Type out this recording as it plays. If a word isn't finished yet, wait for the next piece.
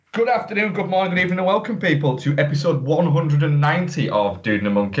Good afternoon, good morning, good evening, and welcome, people, to episode 190 of Dude and a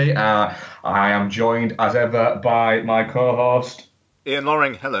Monkey. I am joined, as ever, by my co-host, Ian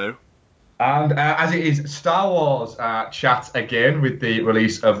Loring, hello. and as it is Star Wars chat again with the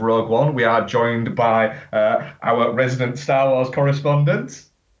release of Rogue One, we are joined by our resident Star Wars correspondent.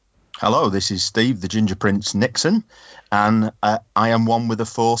 Hello, this is Steve, the Ginger Prince Nixon, and I am one with the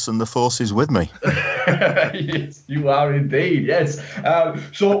Force, and the Force is with me. Yes, you are indeed. Yes.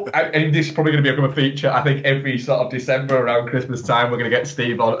 And this is probably going to become a feature. I think every sort of December around Christmas time, we're going to get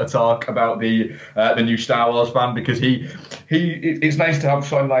Steve on to talk about the new Star Wars fan, because it's nice to have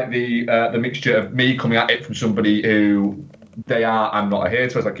something like the mixture of me coming at it from somebody who they are. I'm not a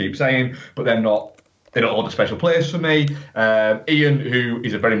hater, as I keep saying, but they're not. They don't hold a special place for me. Ian, who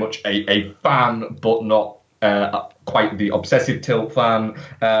is a very much a fan, but not quite the obsessive tilt fan.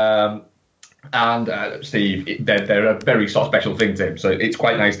 And Steve, they're a very sort of special thing to him. So it's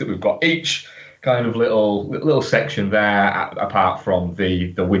quite nice that we've got each kind of little section there, apart from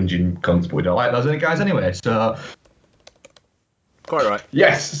the whinging cunts, but we don't like those guys anyway. So Quite right.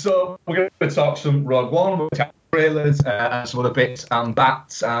 yes, so we're going to talk some Rogue One, we'll talk trailers, and some other bits and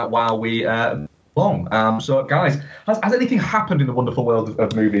bats while we long. So, guys, has anything happened in the wonderful world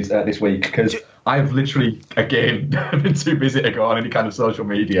of movies this week? Because I've literally, again, been too busy to go on any kind of social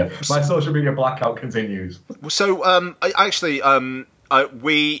media. My social media blackout continues. So,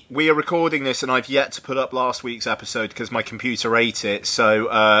 we are recording this, and I've yet to put up last week's episode because my computer ate it.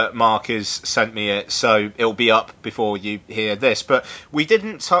 So Mark has sent me it, so it'll be up before you hear this. But we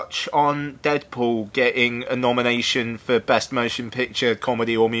didn't touch on Deadpool getting a nomination for Best Motion Picture,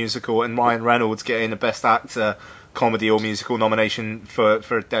 Comedy or Musical, and Ryan Reynolds getting a Best Actor, Comedy or Musical nomination for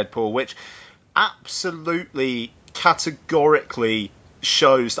Deadpool, which absolutely categorically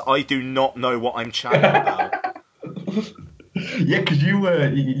shows that I do not know what I'm chatting about. Yeah, because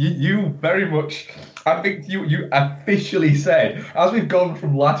you very much. I think you officially said, as we've gone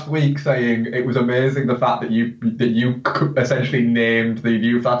from last week saying it was amazing the fact that you essentially named the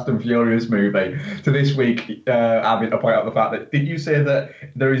new Fast and Furious movie, to this week having to point out the fact that, did you say that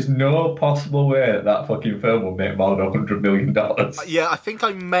there is no possible way that fucking film will make more than $100 million? Yeah, I think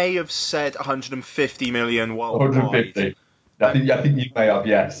I may have said 150 million worldwide. 150. I think you may have,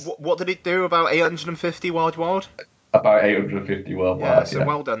 yes. What did it do? About 850 worldwide? About 850 worldwide. Yeah, so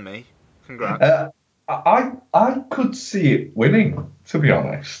well done, me. Congrats. I could see it winning, to be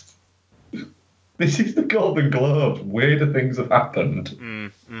honest. This is the Golden Globes. Weirder things have happened.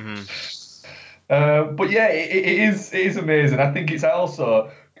 But yeah, it is amazing. I think it's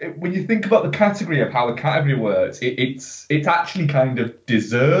also, when you think about the category of how the category works, it's actually kind of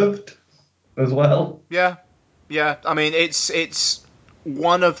deserved as well. Yeah. I mean, it's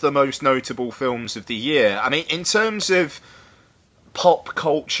one of the most notable films of the year. I mean, in terms of pop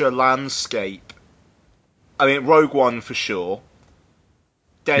culture landscape, I mean, Rogue One for sure.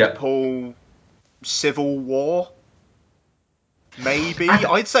 Deadpool, yeah. Civil War, maybe.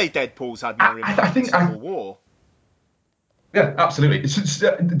 I'd say Deadpool's had more impact than Civil War. Yeah, absolutely.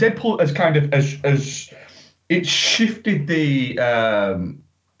 Deadpool has kind of as it shifted the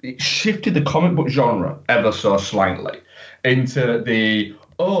comic book genre ever so slightly into the,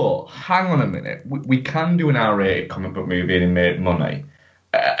 oh, hang on a minute, we can do an R-rated comic book movie and make money.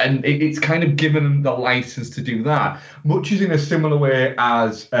 And it's kind of given them the license to do that, much as in a similar way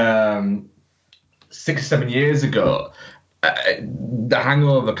as 6 or 7 years ago, The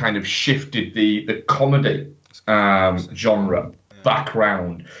Hangover kind of shifted the comedy genre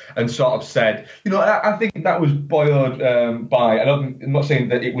background and sort of said, I think that was buoyed by, I'm not saying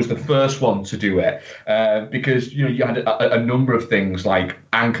that it was the first one to do it, because you had a number of things like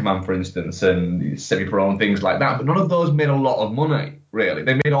Anchorman, for instance, and Semi-Pro and things like that, but none of those made a lot of money, really.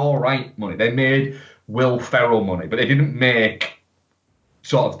 They made all right money. They made Will Ferrell money, but they didn't make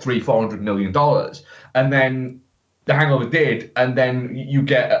sort of $300-400 million. And then The Hangover did, and then you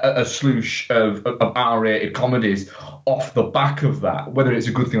get a sloosh of R-rated comedies off the back of that. Whether it's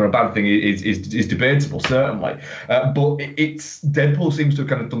a good thing or a bad thing is debatable, certainly. But it's Deadpool seems to have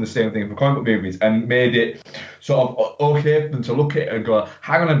kind of done the same thing for comic book movies and made it sort of okay for them to look at it and go,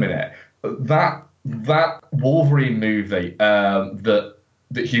 hang on a minute, that Wolverine movie that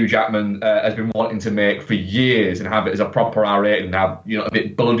Hugh Jackman has been wanting to make for years and have it as a proper R-rated and have a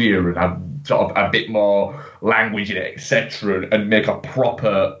bit bloodier and have sort of a bit more language in it, etc., and make a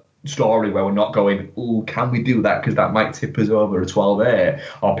proper story where we're not going, oh, can we do that because that might tip us over a 12A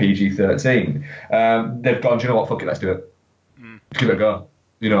or PG-13. They've gone, do you know what, fuck it, let's do it. Let's give it a go.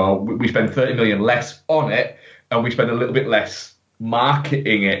 We spend 30 million less on it, and we spend a little bit less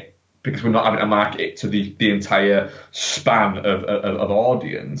marketing it because we're not having to market it to the entire span of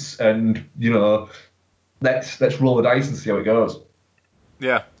audience. And let's roll the dice and see how it goes.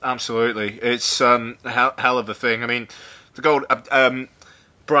 Yeah, absolutely. It's hell of a thing. I mean, the gold.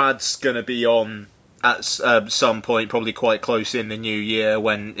 Brad's gonna be on at some point, probably quite close in the new year,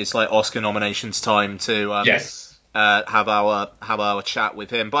 when it's like Oscar nominations time to Yes. have our chat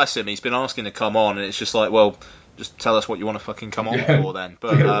with him. Bless him, he's been asking to come on, and it's just like, well, just tell us what you want to fucking come on for then.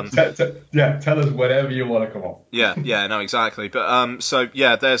 But tell us whenever you want to come on. yeah, no, exactly. But so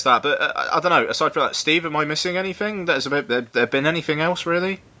yeah, there's that. But I don't know. Aside from that, Steve, am I missing anything? There been anything else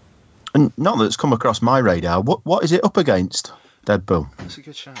really? And not that's come across my radar. What is it up against, Deadpool? That's a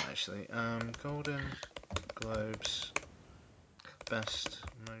good shout, actually. Golden Globes, Best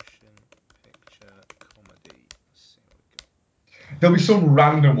Motion Picture Comedy. Let's see what we got. There'll be some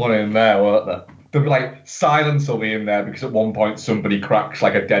random one in there, won't there? There'll be like silence will be in there because at one point somebody cracks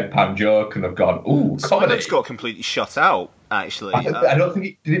like a deadpan joke and they've gone, ooh, comedy. Silence got completely shut out, actually. I don't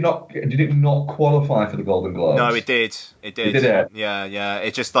think did it not qualify for the Golden Globes? No, it did. It did. It did. Yeah.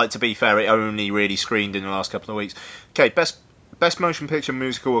 It just, like, to be fair, it only really screened in the last couple of weeks. Okay, best motion picture,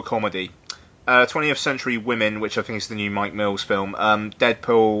 musical or comedy. 20th Century Women, which I think is the new Mike Mills film.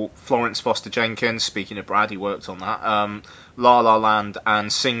 Deadpool, Florence Foster Jenkins. Speaking of Brad, he worked on that. La La Land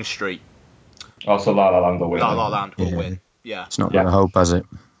and Sing Street. Also, La La Land will win. La La Land will win. Yeah. It's not going to hope, has it?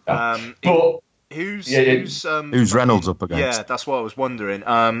 But who's Reynolds up against? Yeah, that's what I was wondering.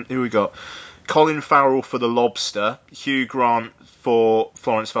 Who we got? Colin Farrell for The Lobster, Hugh Grant for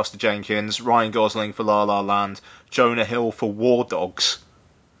Florence Foster Jenkins, Ryan Gosling for La La Land, Jonah Hill for War Dogs.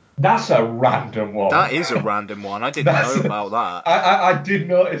 That's a random one. That is a random one. I didn't know about that. I did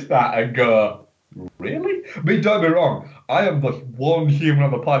notice that and go, really? I mean, don't be wrong. I am the one human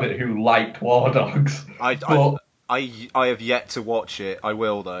on the planet who liked War Dogs. I have yet to watch it. I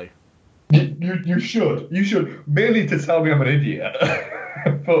will, though. You should. You should. Mainly to tell me I'm an idiot.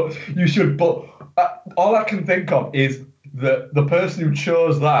 But you should. But all I can think of is that the person who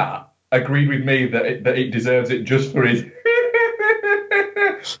chose that agreed with me that it deserves it just for his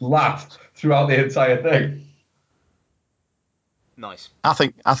laugh throughout the entire thing. Nice. I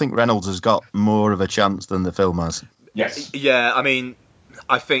think Reynolds has got more of a chance than the film has. Yes. Yeah, I mean,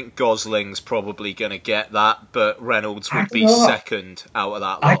 I think Gosling's probably going to get that, but Reynolds would be second out of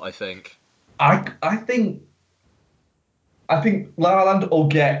that lot, I think. I think La La Land will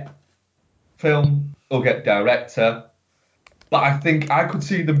get film, will get director, but I think I could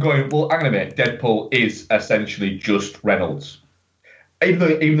see them going, well, hang on a minute, Deadpool is essentially just Reynolds. Even though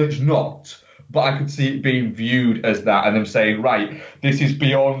it's not, but I could see it being viewed as that and them saying, right, this is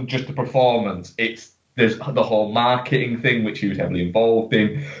beyond just the performance. There's the whole marketing thing, which he was heavily involved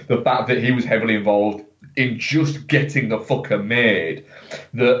in, the fact that he was heavily involved in just getting the fucker made,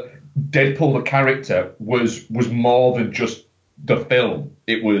 that Deadpool the character was more than just the film.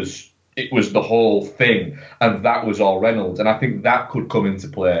 It was the whole thing, and that was all Reynolds. And I think that could come into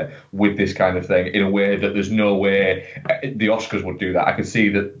play with this kind of thing in a way that there's no way the Oscars would do that. I can see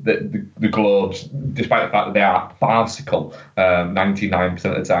that the Globes, despite the fact that they are farcical 99%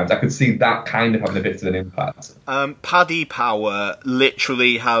 of the times, I could see that kind of having a bit of an impact. Paddy Power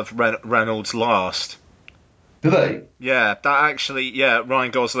literally have Reynolds last. Do they? Yeah, that actually,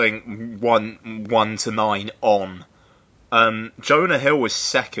 Ryan Gosling won 1-9 on. Jonah Hill was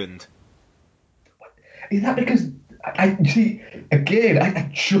second. Is that because I see again?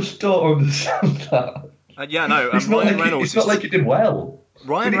 I just don't understand that. Ryan Reynolds. It's not like it did well.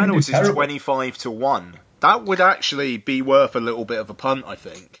 Ryan Reynolds is 25-1. That would actually be worth a little bit of a punt, I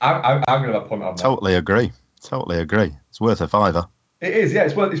think. I'm going to punt on that. Totally agree. It's worth a fiver. It is, yeah.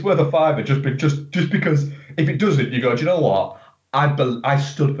 It's worth a fiver just because if it doesn't, you go, do you know what? I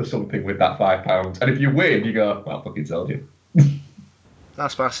stood for something with that £5, and if you win, you go, well, fucking told you.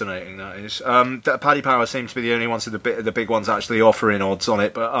 That's fascinating. That is. Paddy Power seems to be the only ones of the big ones actually offering odds on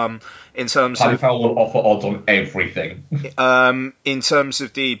it. But in terms Paddy of Power will offer odds on everything. In terms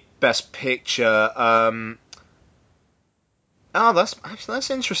of the best picture, that's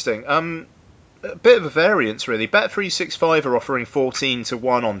interesting. A bit of a variance, really. Bet365 are offering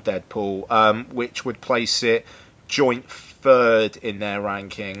 14-1 on Deadpool, which would place it joint third in their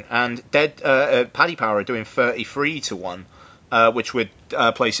ranking, and Paddy Power are doing 33-1. Which would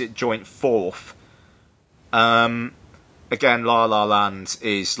place it joint fourth. Again, La La Land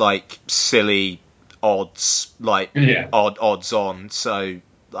is like silly odds, odds on. So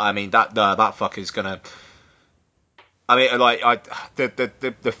I mean that fucker's gonna. I mean,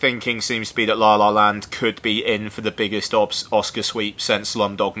 the thinking seems to be that La La Land could be in for the biggest Oscar sweep since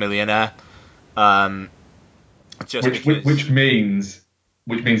Slumdog Millionaire. Which means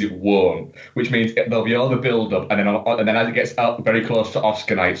which means it won't. Which means there'll be all the build-up, and then as it gets out very close to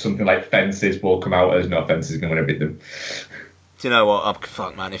Oscar night, something like Fences will come out as no, Fences is going to win everything. Do you know what?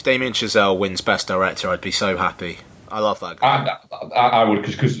 Fuck, man. If Damien Chazelle wins Best Director, I'd be so happy. I love that guy. I would,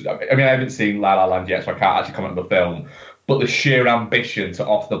 because I mean, I haven't seen La La Land yet, so I can't actually comment on the film. But the sheer ambition to,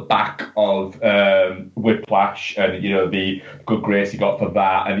 off the back of Whiplash and the good grace he got for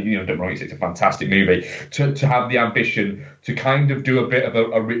that, and don't get me wrong, it's a fantastic movie. To have the ambition to kind of do a bit of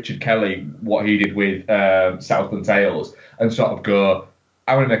a Richard Kelly, what he did with Southland Tales, and sort of go,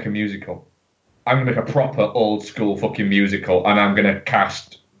 I want to make a musical. I'm going to make a proper old school fucking musical, and I'm going to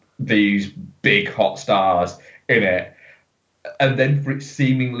cast these big hot stars in it. And then for it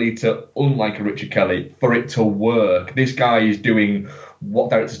seemingly to, unlike a Richard Kelly, for it to work. This guy is doing what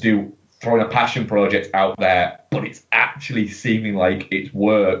directors do, throwing a passion project out there, but it's actually seeming like it's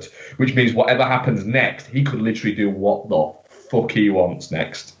worked, which means whatever happens next, he could literally do what the fuck he wants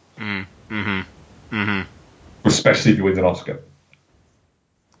next. Especially if he wins an Oscar.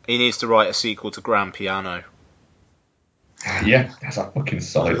 He needs to write a sequel to Grand Piano. Yeah, that's a fucking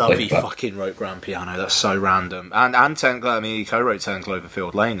solid. I love he fucking wrote Grand Piano. That's so random. And he co-wrote 10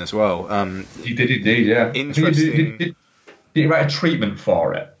 Cloverfield Lane as well. He did indeed, yeah. Interesting. Did he write a treatment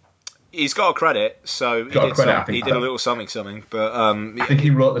for it? He's got a credit, so he did a little something. But I think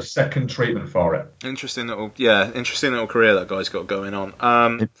he wrote the second treatment for it. Interesting little career that guy's got going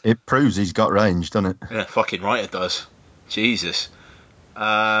on. It proves he's got range, doesn't it? Yeah, fucking right it does. Jesus.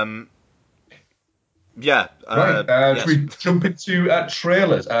 Yeah. Should we jump into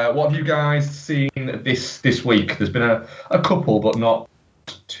trailers? What have you guys seen this week? There's been a couple, but not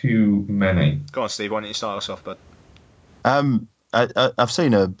too many. Go on, Steve. Why don't you start us off, bud? I've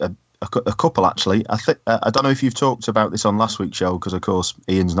seen a couple actually. I don't know if you've talked about this on last week's show because, of course,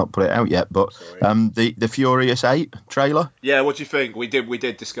 Ian's not put it out yet. But the Furious 8 trailer. Yeah, what do you think? We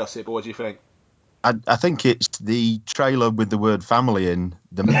did discuss it, but what do you think? I think it's the trailer with the word family in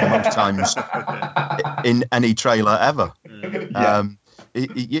the most times in any trailer ever. Yeah.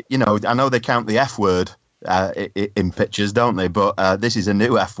 I know they count the F word in pictures, don't they? But this is a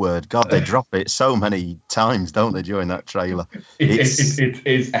new F word. God, they drop it so many times, don't they, during that trailer? It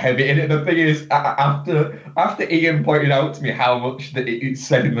is heavy. And the thing is, after Ian pointed out to me how much that it's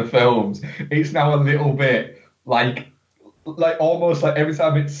said in the films, it's now a little bit like almost like every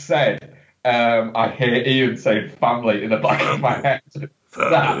time it's said, I hear Ian saying family in the back of my head.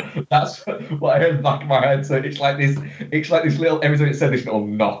 That's what I heard in the back of my head. So it's like this little, every time it said, this little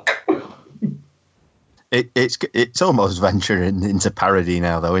knock. It's almost venturing into parody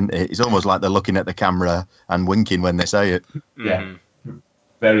now, though, isn't it? It's almost like they're looking at the camera and winking when they say it. Yeah,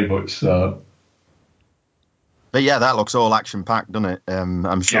 very much so. But yeah, that looks all action packed, doesn't it?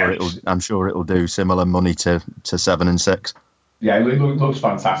 I'm sure it'll do similar money to 7 and 6. Yeah, it looks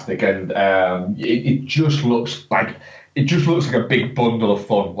fantastic, and it just looks like a big bundle of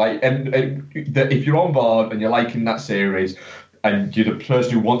fun. If you're on board and you're liking that series, and you're the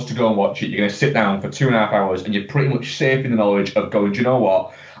person who wants to go and watch it, you're going to sit down for 2.5 hours, and you're pretty much safe in the knowledge of going, do you know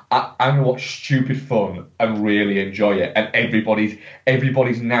what? I'm going to watch stupid fun and really enjoy it. And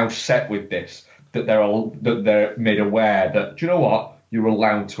everybody's now set with this, that they're made aware that, do you know what? You're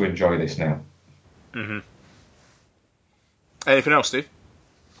allowed to enjoy this now. Mm-hmm. Anything else, Steve?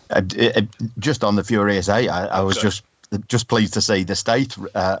 Just on the Furious 8, I was just pleased to see the state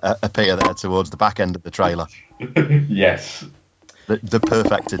appear there towards the back end of the trailer. Yes. The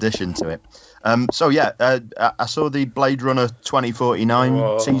perfect addition to it. I saw the Blade Runner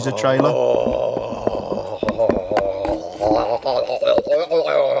 2049 teaser trailer.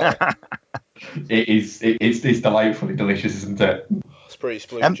 It's delightfully delicious, isn't it? It's pretty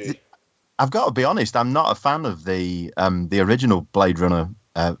sploogey. I've got to be honest, I'm not a fan of the original Blade Runner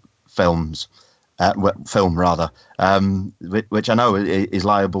films. Film rather, which I know is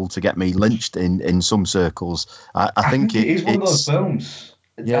liable to get me lynched in some circles. I think it is one of those films.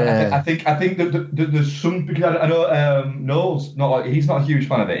 Yeah, I think that there's some, because I know Noel's he's not a huge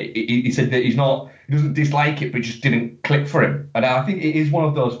fan of it. He said that he doesn't dislike it, but it just didn't click for him. And I think it is one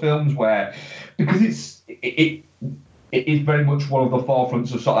of those films where, because it is very much one of the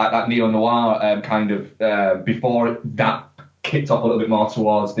forefronts of sort of like that neo-noir kind of before that kicked off a little bit more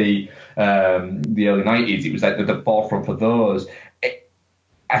towards the early 90s. It was like the forefront for those.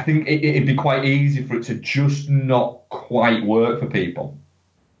 I think it'd be quite easy for it to just not quite work for people.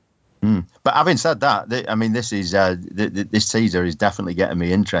 But having said that, this is this teaser is definitely getting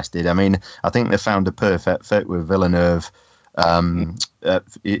me interested. I mean, I think they found a perfect fit with Villeneuve, to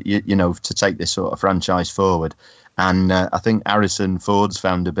take this sort of franchise forward. And I think Harrison Ford's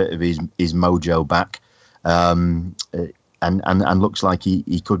found a bit of his mojo back. and looks like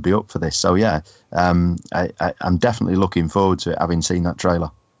he could be up for this. So yeah, I'm definitely looking forward to it, having seen that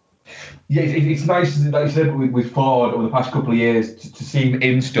trailer. Yeah, it's nice, like you said, with Ford over the past couple of years, to see him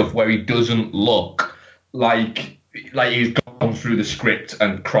in stuff where he doesn't look like he's gone through the script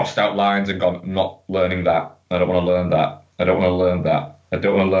and crossed out lines and gone, I'm not learning that. I don't want to learn that. I don't want to learn that. I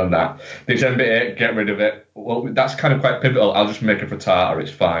don't want to learn that. This bit, get rid of it. Well, that's kind of quite pivotal. I'll just make a frittata.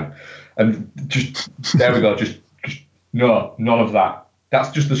 It's fine. And just, there we go. Just no, none of that.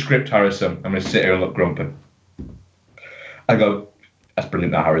 That's just the script, Harrison. I'm going to sit here and look grumpy. I go, that's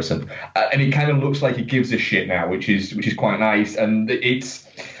brilliant, that Harrison. And it kind of looks like he gives a shit now, which is quite nice. And it's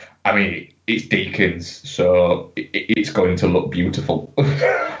Deakins, so it's going to look beautiful.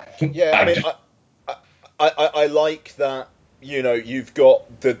 Yeah, I mean, I like that. You know, you've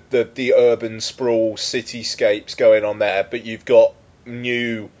got the urban sprawl cityscapes going on there, but you've got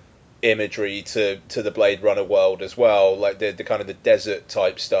new imagery to the Blade Runner world as well, like the kind of the desert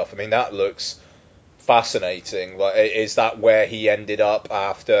type stuff. I mean, that looks fascinating. Like, is that where he ended up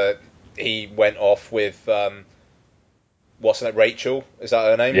after he went off with what's her name? Rachel? Is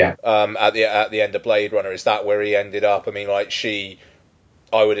that her name? Yeah. At the end of Blade Runner, is that where he ended up? I mean, like, she,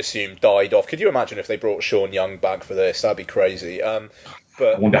 I would assume, died off. Could you imagine if they brought Sean Young back for this? That'd be crazy. I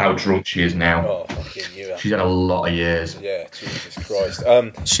But wonder how drunk she is now. oh, fucking you! She's had a lot of years. Yeah, Jesus Christ.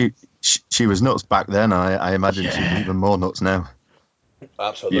 She was nuts back then. I imagine she's even more nuts now.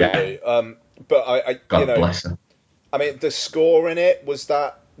 Absolutely. Yeah. But I God bless her. I mean, the score in it, was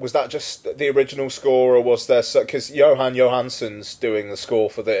that just the original score, or was there, because Johan Johansson's doing the score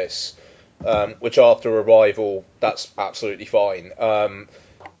for this, which after Arrival, that's absolutely fine.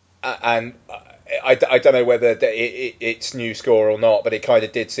 And I don't know whether it's new score or not, but it kind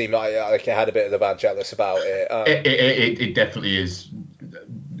of did seem like it had a bit of the Vangelis about it. It definitely is.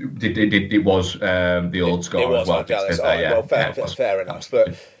 It was the old score it was as well. Vangelis. Because, All right, well, yeah, fair enough.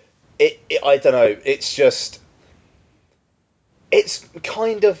 absolutely. But I don't know. It's just, it's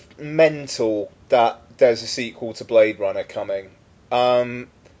kind of mental that there's a sequel to Blade Runner coming. And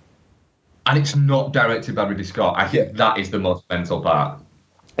it's not directed by Ridley Scott. I Yeah. think that is the most mental part.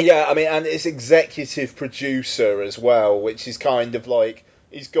 Yeah, I mean, and it's executive producer as well, which is kind of like,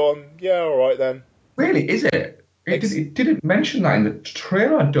 he's gone, yeah, all right then. Really, is it? It didn't mention that in the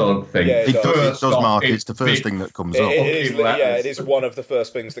trailer, I don't think. Yeah, it does. It does, Mark. It's the first big thing that comes up. It is, fucking letters. yeah, it is one of the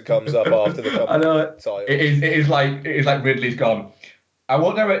first things that comes up after the I know title. it is like Ridley's gone. I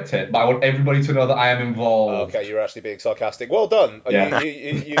won't direct it, but I want everybody to know that I am involved. Okay, you're actually being sarcastic. Well done. Yeah.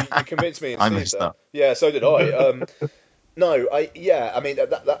 You convinced me and I Steve missed there. that. Yeah, so did I. No, I mean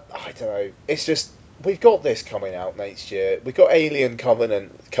that I don't know. It's just, we've got this coming out next year. We've got Alien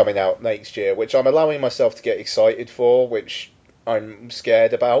Covenant coming out next year, which I'm allowing myself to get excited for, which I'm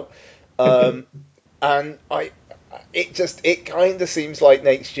scared about. And it kind of seems like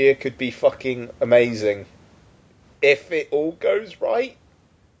next year could be fucking amazing if it all goes right.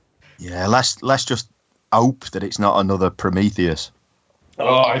 Yeah, let's just hope that it's not another Prometheus.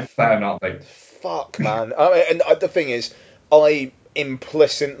 Oh, it better not be. Fuck, man. I mean, and the thing is, I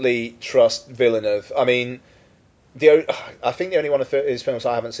implicitly trust Villeneuve. I mean, I think the only one of his films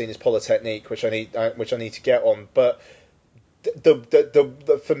I haven't seen is Polytechnique, which I need to get on. But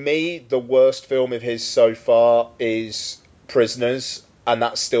the for me, the worst film of his so far is Prisoners, and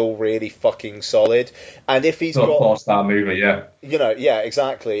that's still really fucking solid. And if he's It's a got, 4-star movie, yeah. yeah,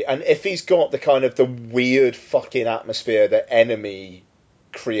 exactly. And if he's got the kind of the weird fucking atmosphere that Enemy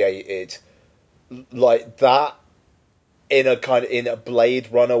created, like that, in a Blade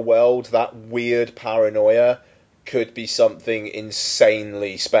Runner world, that weird paranoia could be something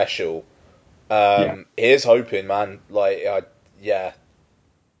insanely special. Here's hoping, man. Like, yeah,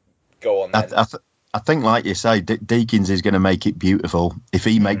 go on then. I think, like you say, Deakins is going to make it beautiful. If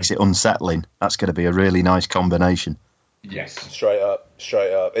he makes it unsettling, that's going to be a really nice combination. Yes. Straight up.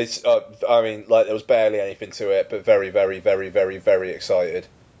 It's, I mean, like, there was barely anything to it, but very, very, very, very, very excited.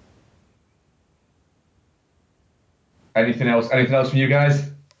 Anything else? Anything else from you guys?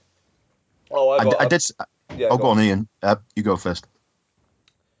 Oh, I did. Yeah, go on, Ian. You go first.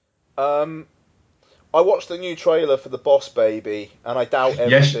 I watched the new trailer for The Boss Baby, and I doubt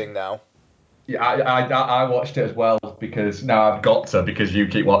everything now. Yeah, I watched it as well because now I've got to, because you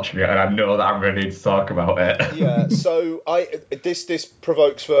keep watching it and I know that I'm going to need to talk about it. Yeah, so this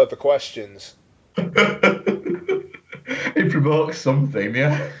provokes further questions. It provokes something,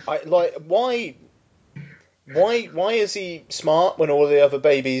 yeah. Why is he smart when all the other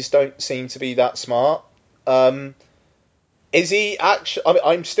babies don't seem to be that smart? Is he actually? I mean,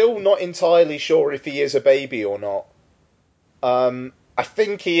 I'm still not entirely sure if he is a baby or not. I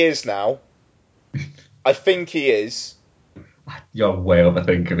think he is now. I think he is. You're way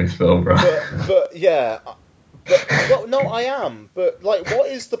overthinking this film, bro. But yeah, well, no, I am. But like, what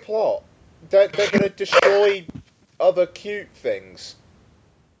is the plot? They're gonna destroy other cute things,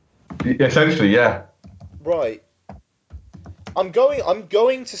 Essentially, yeah. right? I'm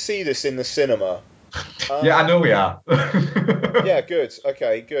going to see this in the cinema. Yeah, I know we are. Yeah, good.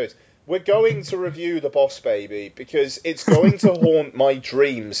 Okay, good. We're going to review The Boss Baby because it's going to haunt my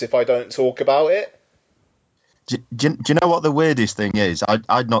dreams if I don't talk about it. Do you know what the weirdest thing is?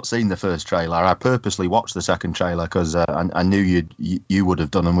 I'd not seen the first trailer. I purposely watched the second trailer because I knew you would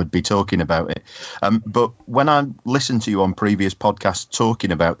have done and would be talking about it. But when I listened to you on previous podcasts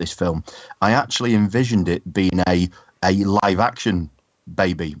talking about this film, I actually envisioned it being a live action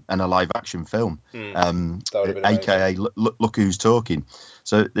baby and a live action film, That would have been amazing. aka Look Who's Talking.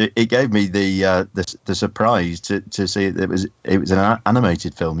 So it gave me the surprise to see that it was an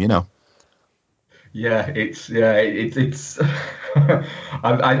animated film. It's.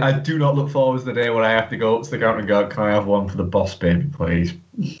 I do not look forward to the day when I have to go up to the counter and go, "Can I have one for the Boss Baby, please?"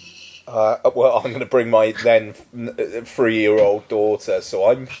 Well, I'm going to bring my then 3-year-old daughter,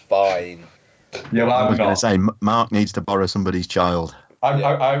 so I'm fine. Yeah, well, I I'm was going to not. say Mark needs to borrow somebody's child.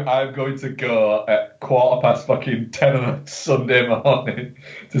 I'm going to go at 10:15 on a Sunday morning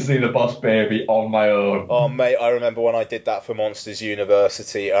to see the Boss Baby on my own. Oh, mate, I remember when I did that for Monsters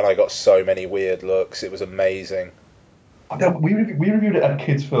University and I got so many weird looks. It was amazing. We reviewed it at a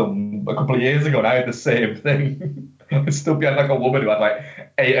kids' film a couple of years ago, and I had the same thing. I still behind like a woman who had like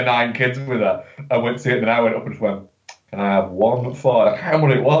 8 or 9 kids with her. I went to see it, and then I went up and just went, "Can I have one for?" I can't remember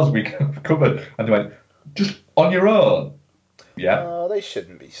what it was we covered, and they went, "Just on your own." Yeah. Oh, they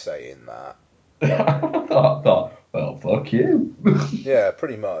shouldn't be saying that. I thought, well, fuck you. Yeah,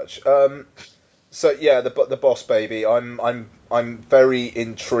 pretty much. So yeah, the Boss Baby. I'm very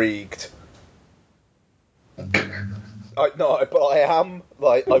intrigued. But I am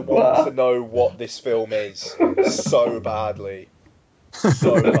like I want to know what this film is so badly,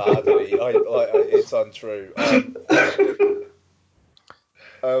 so badly. It's untrue.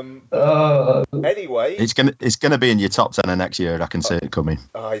 But anyway, It's gonna be in your top 10 of next year. I can see it coming.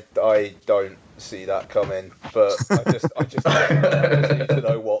 I don't see that coming. But I just need to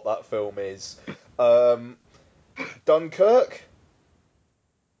know what that film is. Dunkirk.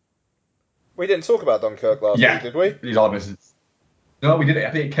 We didn't talk about Dunkirk last week, Yeah, did we? he's honest. No, we didn't.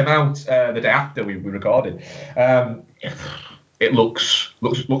 I think it came out the day after we recorded. It looks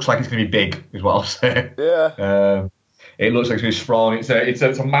like it's going to be big, is what I'll say. Yeah. It looks like it's going to be strong. It's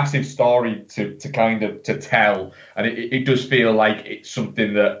a massive story to kind of to tell, and it does feel like it's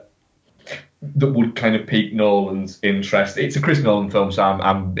something that would kind of pique Nolan's interest. It's a Chris Nolan film, so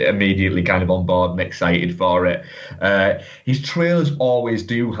I'm immediately kind of on board and excited for it. His trailers always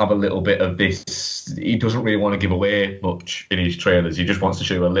do have a little bit of this. He doesn't really want to give away much in his trailers. He just wants to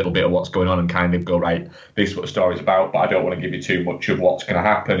show you a little bit of what's going on and kind of go, right, this is what the story's about, but I don't want to give you too much of what's going to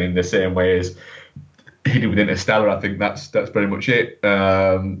happen in the same way as he did with Interstellar. I think that's pretty much it.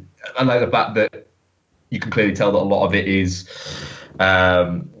 I like the fact that you can clearly tell that a lot of it is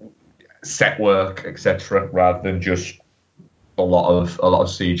set work, etc., rather than just a lot of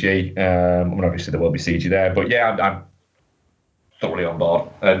CG. Obviously there will be CG there, but yeah, I'm thoroughly on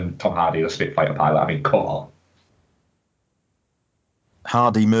board. And Tom Hardy, the Spitfire pilot. I mean, come on.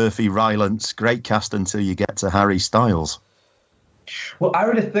 Hardy, Murphy, Rylance, great cast until you get to Harry Styles. Well, I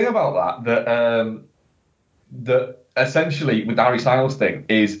read a thing about that essentially with the Harry Styles thing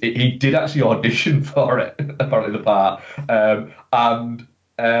is he did actually audition for it, apparently the part, and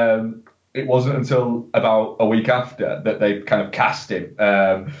it wasn't until about a week after that they kind of cast him,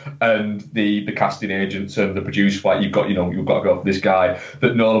 and the casting agents and the producer like you've got to go for this guy.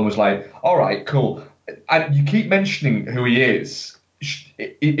 That Nolan was like, all right, cool, and you keep mentioning who he is.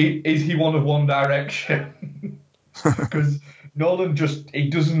 Is he one of One Direction? Because Nolan he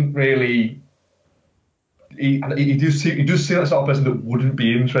doesn't really. He does seem that sort of person that wouldn't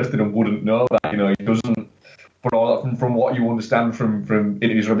be interested and wouldn't know that. He doesn't. But all from what you understand from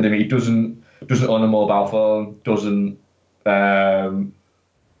interviews with him, he doesn't own a mobile phone, doesn't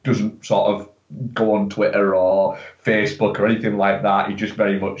sort of go on Twitter or Facebook or anything like that. He just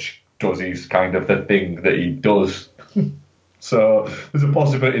very much does his kind of the thing that he does. So there's a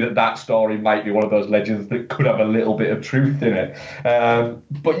possibility that story might be one of those legends that could have a little bit of truth in it.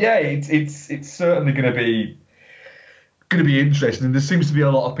 But yeah, it's certainly going to be interesting. And there seems to be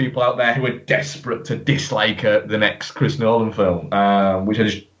a lot of people out there who are desperate to dislike the next Chris Nolan film,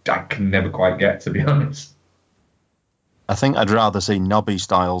 which I can never quite get, to be honest. I think I'd rather see Nobby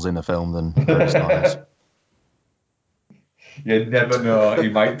Styles in a film than Harry Styles. You never know. He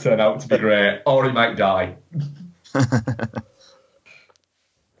might turn out to be great, or he might die.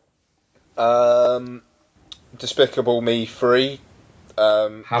 Despicable Me 3.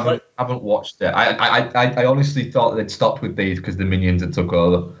 Haven't watched it. I honestly thought they'd stopped with these because the Minions had took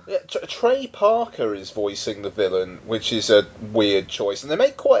over. Yeah, Trey Parker is voicing the villain, which is a weird choice, and they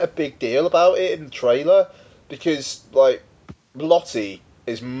make quite a big deal about it in the trailer because, like, Lottie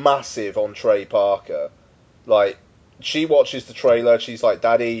is massive on Trey Parker. Like, she watches the trailer, she's like,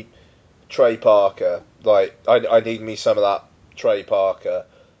 "Daddy, Trey Parker. Like, I need me some of that Trey Parker."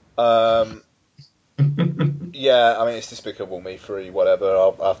 Um, yeah, I mean, it's Despicable Me 3, whatever.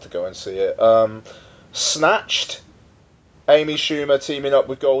 I'll have to go and see it. Snatched. Amy Schumer teaming up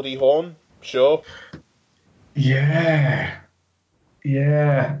with Goldie Hawn. Sure. Yeah,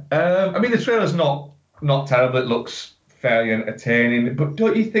 yeah. I mean, the trailer's not terrible. It looks fairly entertaining, but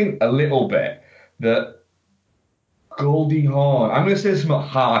don't you think a little bit that Goldie Hawn? I'm going to say something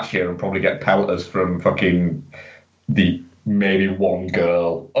harsh here and probably get pelters from fucking the maybe one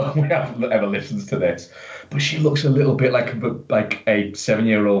girl who ever listens to this, but she looks a little bit like a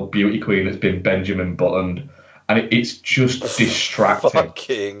 7-year-old beauty queen that's been Benjamin Buttoned, and it's just distracting.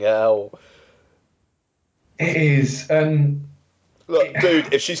 Fucking hell. It is, and look,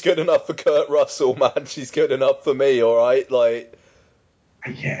 dude, if she's good enough for Kurt Russell, man, she's good enough for me. All right, like.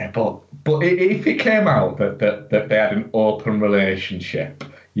 Yeah, but if it came out that they had an open relationship,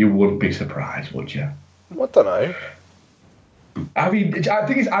 you wouldn't be surprised, would you? I don't know. I mean, I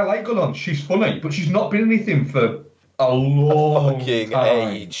think I like Golan. She's funny, but she's not been anything for a long fucking time.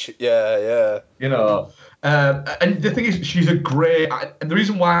 age. Yeah. You know, and the thing is, she's a great. And the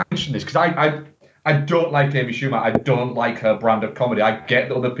reason why I mention this because I don't like Amy Schumer. I don't like her brand of comedy. I get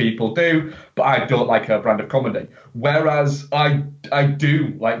that other people do, but I don't like her brand of comedy. Whereas I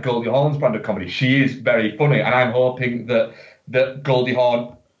do like Goldie Hawn's brand of comedy. She is very funny, and I'm hoping that Goldie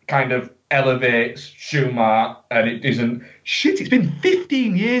Hawn kind of elevates Schumer, and it isn't shit. It's been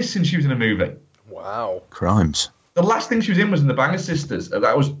 15 years since she was in a movie. Wow. Crimes. The last thing she was in was in The Banger Sisters.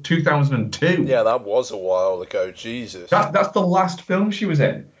 That was 2002. Yeah, that was a while ago. Jesus. That's the last film she was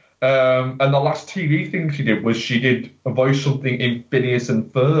in. And the last TV thing she did was she did a voice something in Phineas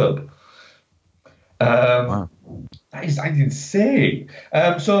and Ferb. Wow. That is insane.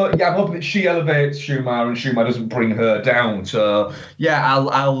 So yeah, I'm hoping that she elevates Schumer and Schumer doesn't bring her down. So yeah,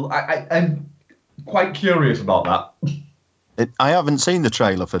 I'm quite curious about that. I haven't seen the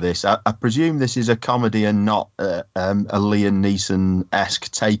trailer for this. I presume this is a comedy and not a Liam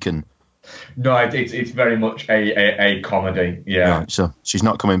Neeson-esque Taken. No, it's very much a comedy. Yeah. Right, so she's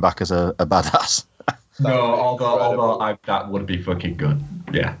not coming back as a badass. No, although that would be fucking good.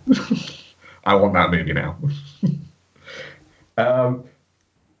 Yeah. I want that movie now.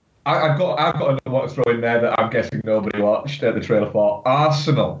 I've got another one to throw in there that I'm guessing nobody watched the trailer for.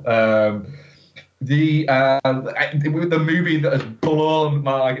 Arsenal. The movie that has blown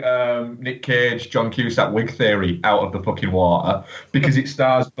my Nick Cage, John Cusack wig theory out of the fucking water because it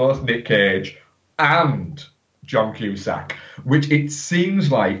stars both Nick Cage and John Cusack, which it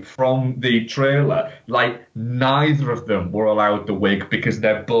seems like from the trailer, like neither of them were allowed the wig because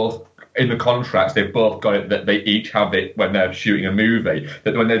they're both in the contracts. They've both got it that they each have it when they're shooting a movie.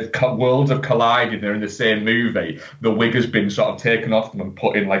 That when their worlds have collided, they're in the same movie. The wig has been sort of taken off them and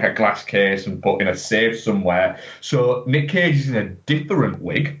put in like a glass case and put in a safe somewhere. So Nick Cage is in a different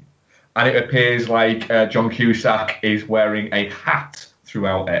wig, and it appears like John Cusack is wearing a hat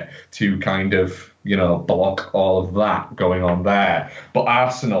throughout it to kind of, block all of that going on there. But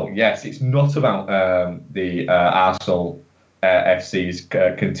Arsenal, yes, it's not about the Arsenal FC's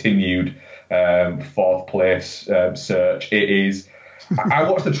continued fourth place search. It is. I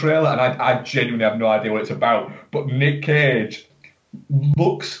watched the trailer and I genuinely have no idea what it's about. But Nick Cage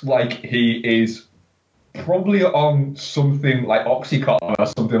looks like he is probably on something like Oxycontin or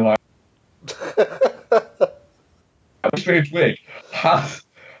something like. A strange wig has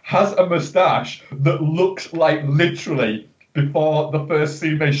a moustache that looks like literally before the first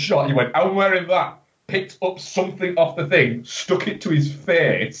scene they shot, he went, "I'm wearing that." Picked up something off the thing, stuck it to his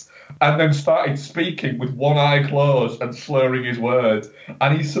face, and then started speaking with one eye closed and slurring his words.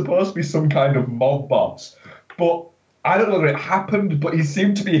 And he's supposed to be some kind of mob boss. But I don't know whether it happened, but he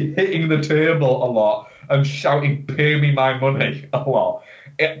seemed to be hitting the table a lot and shouting, "Pay me my money," a lot.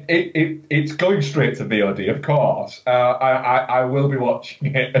 It's going straight to VOD, of course. I will be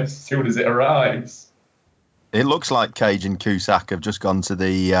watching it as soon as it arrives. It looks like Cage and Cusack have just gone to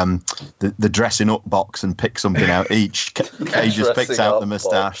the dressing up box and picked something out each. Cage has picked out the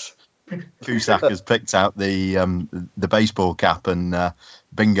moustache. Cusack has picked out the baseball cap, and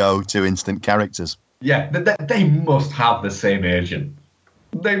bingo, 2 instant characters. Yeah, they must have the same agent.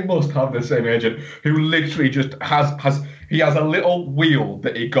 They must have the same agent who literally just has He has a little wheel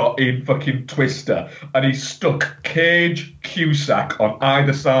that he got in fucking Twister, and he stuck Cage, Cusack on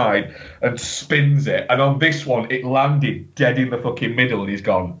either side and spins it. And on this one, it landed dead in the fucking middle, and he's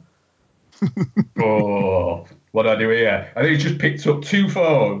gone, oh, what do I do here? And he's just picked up 2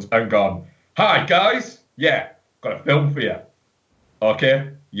 phones and gone, hi, guys. Yeah, got a film for you.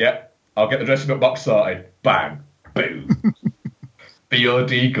 Okay, yeah, I'll get the dressing up box sorted. Bang, boom.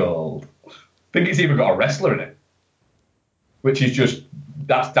 VOD gold. I think it's even got a wrestler in it, which is just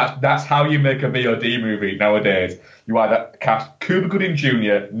that's how you make a VOD movie nowadays. You either cast Cuba Gooding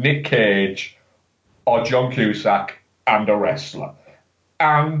Jr., Nick Cage, or John Cusack, and a wrestler,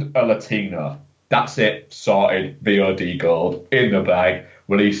 and a Latino. That's it, sorted. VOD gold in the bag.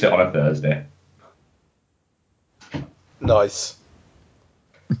 Release it on a Thursday. Nice.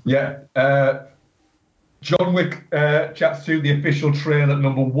 Yeah. John Wick Chapter 2, the official trailer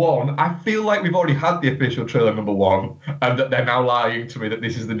number 1. I feel like we've already had the official trailer number 1, and that they're now lying to me that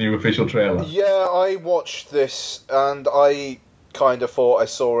this is the new official trailer. Yeah, I watched this and I kind of thought I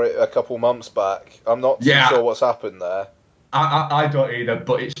saw it a couple months back. I'm not too sure what's happened there. I don't either,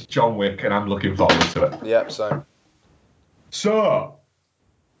 but it's John Wick, and I'm looking forward to it. Yep, same. So,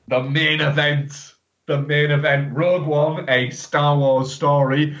 the main event, Rogue One, a Star Wars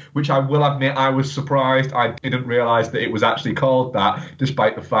story, which I will admit I was surprised. I didn't realise that it was actually called that,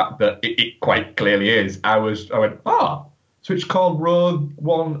 despite the fact that it quite clearly is. I went, so it's called Rogue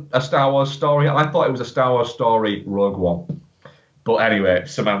One, a Star Wars story. And I thought it was a Star Wars story, Rogue One. But anyway,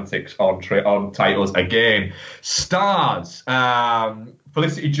 semantics on titles again. Stars.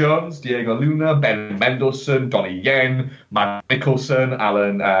 Felicity Jones, Diego Luna, Ben Mendelsohn, Donnie Yen, Matt Nicholson,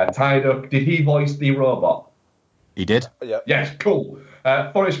 Alan Tyduck. Did he voice the robot? He did. Yeah. Yes, cool.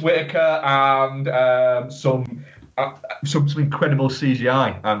 Forrest Whitaker and some incredible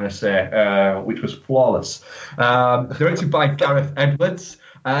CGI, I'm going to say, which was flawless. Directed by Gareth Edwards.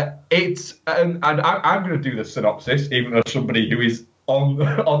 It's and I'm going to do the synopsis, even though somebody who is on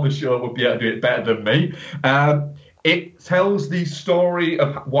the show would be able to do it better than me. It tells the story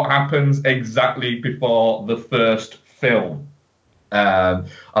of what happens exactly before the first film.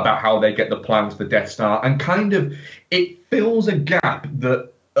 About how they get the plans for Death Star, and kind of it fills a gap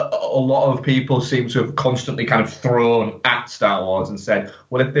that a lot of people seem to have constantly kind of thrown at Star Wars and said,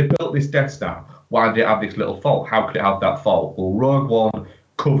 well, if they built this Death Star, why did it have this little fault? How could it have that fault? Well, Rogue One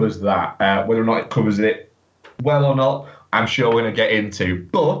covers that. Whether or not it covers it well or not, I'm sure we're going to get into.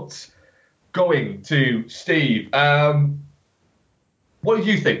 But going to Steve, what did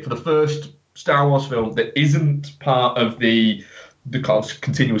you think for the first Star Wars film that isn't part of the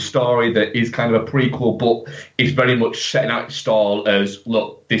continuous story, that is kind of a prequel, but is very much setting out its stall as,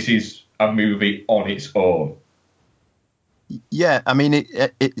 look, this is a movie on its own? Yeah, I mean,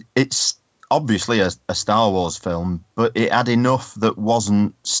 it's obviously a Star Wars film, but it had enough that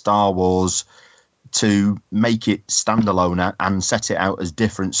wasn't Star Wars to make it standalone and set it out as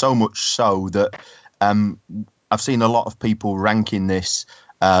different. So much so that I've seen a lot of people ranking this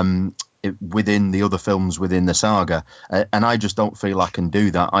within the other films within the saga, and I just don't feel I can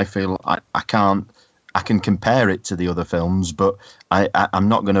do that. I feel I can't. I can compare it to the other films, but I'm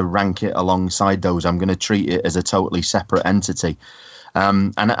not going to rank it alongside those. I'm going to treat it as a totally separate entity.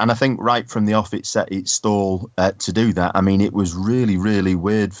 And I think right from the off, it set its stall to do that. I mean, it was really, really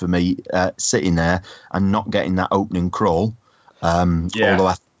weird for me sitting there and not getting that opening crawl.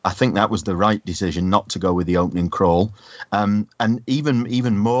 Although I think that was the right decision not to go with the opening crawl. And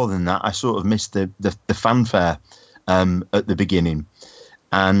even more than that, I sort of missed the fanfare at the beginning.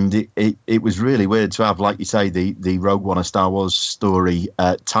 And it was really weird to have, like you say, the Rogue One, a Star Wars story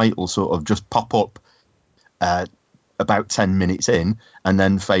title sort of just pop up about 10 minutes in and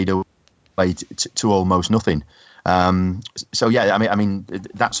then fade away to almost nothing. So yeah, I mean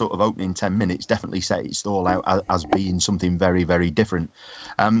that sort of opening 10 minutes definitely set its stall out as being something very, very different.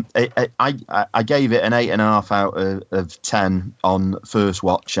 I gave it an 8.5 out of 10 on first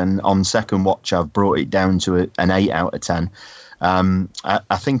watch, and on second watch I've brought it down to an 8 out of 10.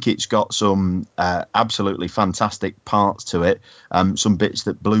 I think it's got some absolutely fantastic parts to it, some bits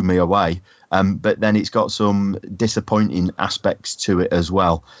that blew me away, but then it's got some disappointing aspects to it as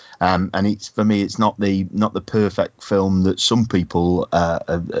well. And it's, for me, it's not the perfect film that some people,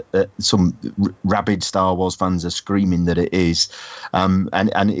 some rabid Star Wars fans, are screaming that it is, and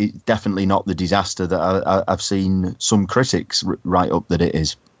it's definitely not the disaster that I've seen some critics write up that it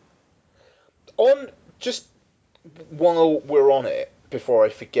is. While we're on it, before I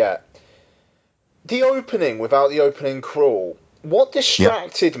forget, the opening without the opening crawl, what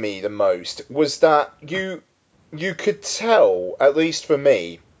distracted me the most was that you could tell, at least for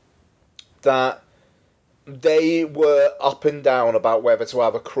me, that they were up and down about whether to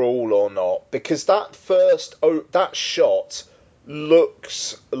have a crawl or not, because that shot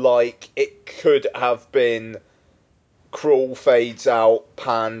looks like it could have been crawl, fades out,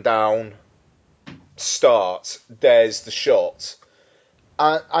 pan down, start, there's the shot.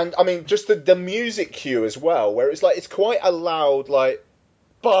 And I mean, just the music cue as well, where it's quite a loud, like,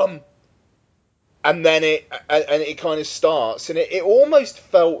 bum, and then it kind of starts, and it almost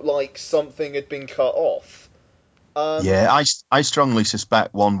felt like something had been cut off. I strongly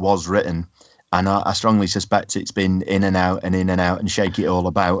suspect one was written, and I strongly suspect it's been in and out and shake it all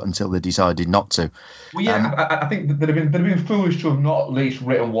about until they decided not to. Well, yeah, I think they'd have been foolish to have not at least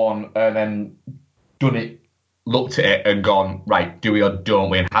written one and then done it, looked at it and gone, right, do we or don't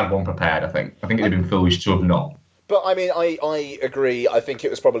we, and had one prepared. I think it'd have been foolish to have not. But I mean, I agree. I think it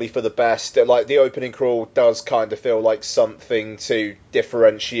was probably for the best. Like, the opening crawl does kind of feel like something to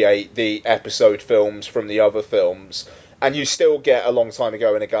differentiate the episode films from the other films, and you still get A Long Time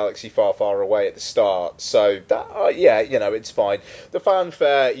Ago in a Galaxy Far, Far Away at the start. So that, yeah, it's fine. The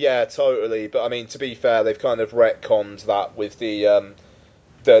fanfare, yeah, totally. But I mean, to be fair, they've kind of retconned that with the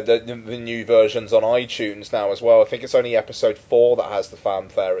new versions on iTunes now as well. I think it's only episode 4 that has the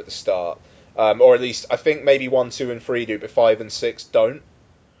fanfare at the start. Or at least, I think maybe 1, 2, and 3 do, but 5 and 6 don't.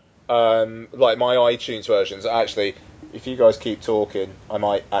 Like, my iTunes versions, actually, if you guys keep talking, I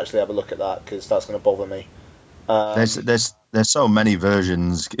might actually have a look at that, because that's going to bother me. There's so many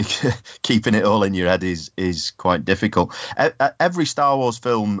versions. Keeping it all in your head is quite difficult. Every Star Wars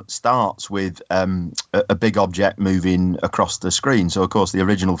film starts with a big object moving across the screen. So of course the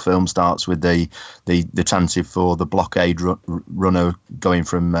original film starts with the Tantive, the blockade runner going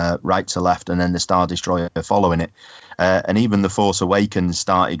from right to left, and then the Star Destroyer following it. And even The Force Awakens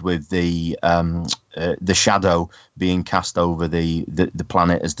started with the shadow being cast over the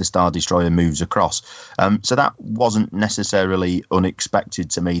planet as the Star Destroyer moves across. So that wasn't necessarily unexpected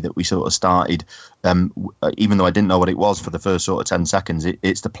to me, that we sort of started, even though I didn't know what it was for the first sort of 10 seconds,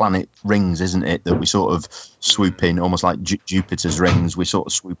 it's the planet rings, isn't it, that we sort of swoop in, almost like Jupiter's rings, we're sort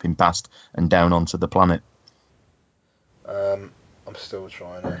of swooping past and down onto the planet. I'm still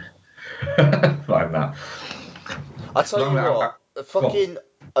trying to Like that. I tell you what, fucking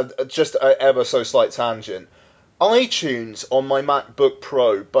just an ever so slight tangent. iTunes on my MacBook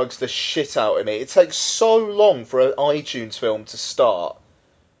Pro bugs the shit out of me. It takes so long for an iTunes film to start.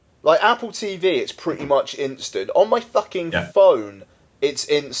 Like, Apple TV, it's pretty much instant. On my fucking phone, it's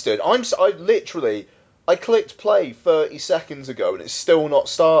instant. I clicked play 30 seconds ago and it's still not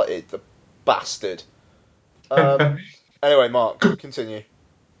started. The bastard. Anyway, Mark, continue.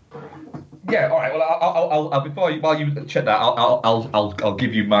 Yeah, all right. Well, I'll while you check that, I'll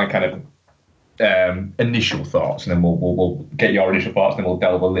give you my kind of initial thoughts, and then we'll get your initial thoughts, and then we'll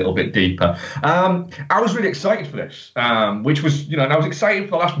delve a little bit deeper. I was really excited for this, which was, and I was excited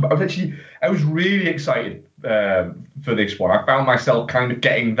for the last one, but I was really excited for this one. I found myself kind of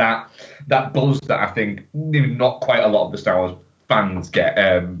getting that buzz that I think not quite a lot of the Star Wars fans get,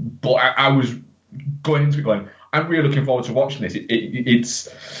 but I was going into it going, I'm really looking forward to watching this. It's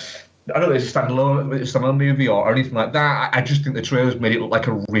I don't know, it's a standalone movie or anything like that. I just think the trailers made it look like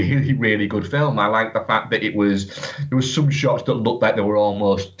a really, really good film. I like the fact that there was some shots that looked like they were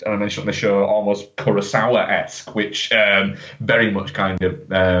almost, and I mentioned on the show, almost Kurosawa-esque, which very much kind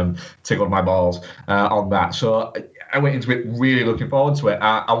of tickled my balls on that. So I went into it really looking forward to it.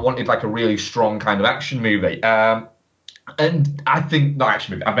 I wanted like a really strong kind of action movie. And I think, not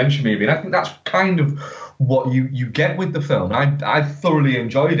action movie, adventure movie, and I think that's kind of what you get with the film. I thoroughly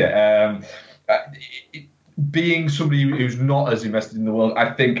enjoyed it. Being somebody who's not as invested in the world,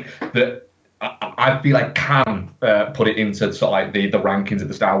 I think that I feel I can put it into sort of like the rankings of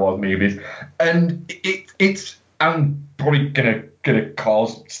the Star Wars movies, and it's I'm probably gonna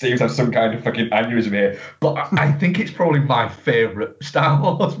cause Steve to have some kind of fucking aneurysm here, but I think it's probably my favourite Star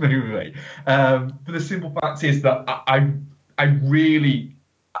Wars movie. For the simple fact is that I really,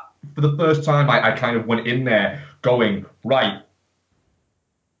 for the first time, I kind of went in there going, right,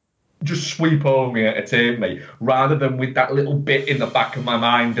 just sweep over me and entertain me, rather than with that little bit in the back of my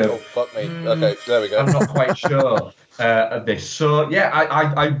mind of, Oh, fuck me. Okay, there we go. I'm not quite sure of this. So, yeah,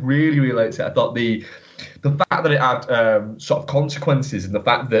 I really, really liked it. I thought the fact that it had sort of consequences, and the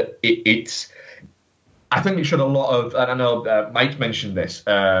fact that it's, I think it showed a lot of, and I know Mike mentioned this,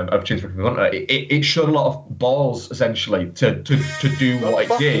 of James Hunter. It showed a lot of balls, essentially, to do what it did.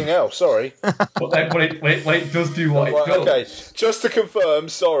 Fucking hell, sorry. But then when it does do what it does. Okay, just to confirm,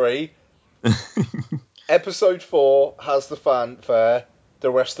 sorry. Episode 4 has the fanfare,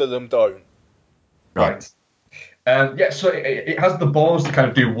 the rest of them don't. Right. So it has the balls to kind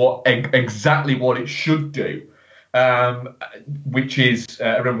of do exactly what it should do, which is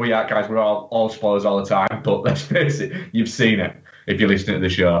remember we are guys, we're all spoilers all the time, but let's face it, you've seen it if you're listening to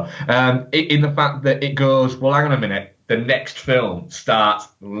the show. In the fact that it goes, well, hang on a minute, the next film starts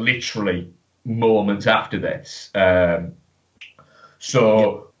literally moments after this.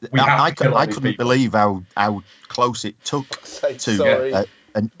 So we have to kill all I these couldn't people. believe how close it took to. Sorry.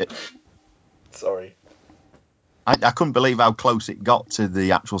 Sorry. I couldn't believe how close it got to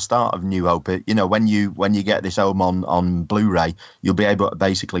the actual start of New Hope. When you get this home on Blu-ray, you'll be able to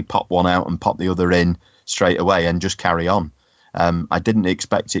basically pop one out and pop the other in straight away and just carry on. I didn't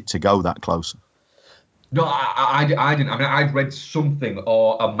expect it to go that close. No, I didn't. I mean, I'd read something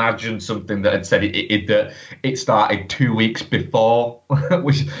or imagined something that had said that it started 2 weeks before,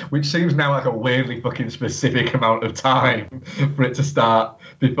 which seems now like a weirdly fucking specific amount of time for it to start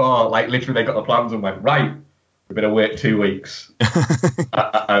before. Like literally, they got the plans and went, right, we better wait 2 weeks,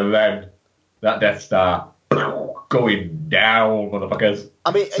 and then that Death Star going down, motherfuckers.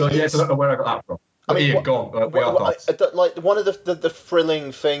 I mean, so yes, I don't know where I got that from. I mean, Ian, go on. What are your thoughts? like one of the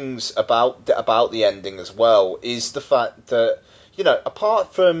thrilling things about the ending as well is the fact that,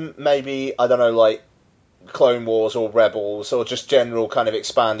 apart from maybe, I don't know, like Clone Wars or Rebels or just general kind of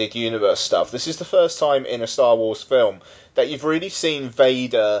expanded universe stuff, this is the first time in a Star Wars film that you've really seen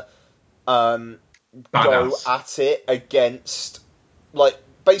Vader go at it against, like,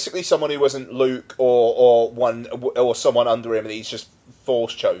 basically someone who wasn't Luke or someone under him and he's just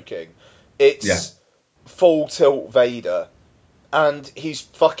force choking. It's full tilt Vader, and he's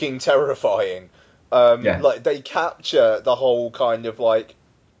fucking terrifying. Like, they capture the whole kind of like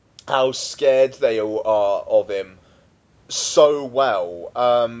how scared they all are of him so well.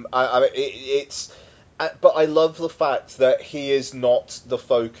 But I love the fact that he is not the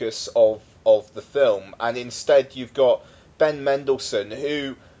focus of the film, and instead you've got Ben Mendelsohn,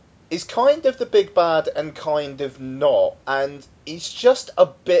 who is kind of the big bad and kind of not, and he's just a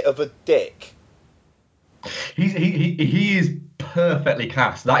bit of a dick. He is perfectly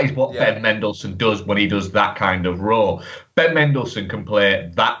cast. That is what Ben Mendelsohn does when he does that kind of role. Ben Mendelsohn can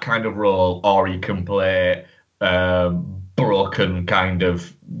play that kind of role, or he can play broken kind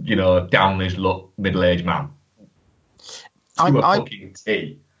of, down his luck middle-aged man. I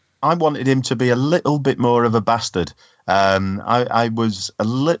wanted him to be a little bit more of a bastard. I was a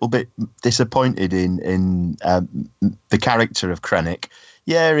little bit disappointed in the character of Krennic.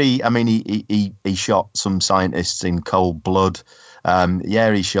 Yeah, he shot some scientists in cold blood.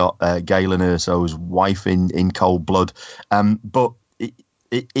 He shot Galen Erso's wife in cold blood. But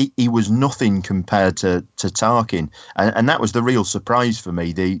he was nothing compared to Tarkin, and that was the real surprise for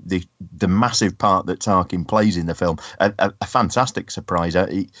me. The massive part that Tarkin plays in the film, a fantastic surprise.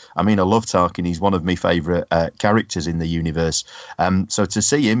 I love Tarkin. He's one of my favourite characters in the universe. So to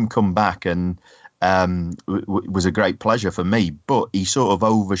see him come back and was a great pleasure for me, but he sort of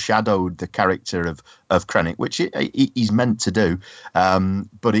overshadowed the character of Krennic, which he's meant to do.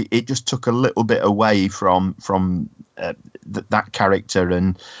 But it just took a little bit away from that character,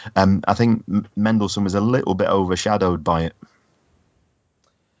 and I think Mendelsohn was a little bit overshadowed by it.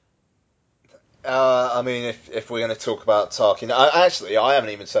 If we're going to talk about Tarkin, I haven't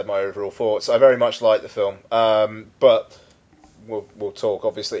even said my overall thoughts. I very much like the film, but we'll talk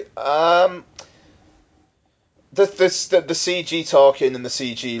obviously. The CG Tarkin and the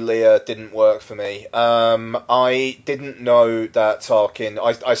CG Leia didn't work for me. I didn't know that Tarkin.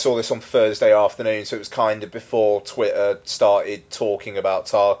 I saw this on Thursday afternoon, so it was kind of before Twitter started talking about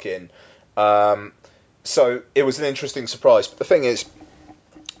Tarkin. So it was an interesting surprise. But the thing is,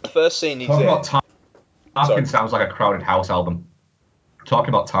 the first scene he's Talking in. About Tarkin sounds like a Crowded House album. Talking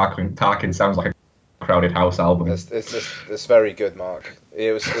about Tarkin sounds like a Crowded House album. It's very good, Mark.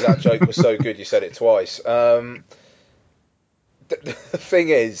 That joke was so good you said it twice. The thing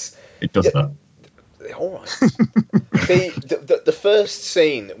is, it does that. All right. the first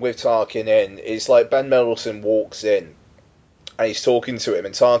scene with Tarkin in is like Ben Mendelsohn walks in and he's talking to him,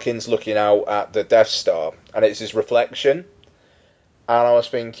 and Tarkin's looking out at the Death Star, and it's his reflection. And I was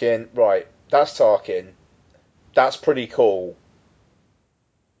thinking, right, that's Tarkin. That's pretty cool.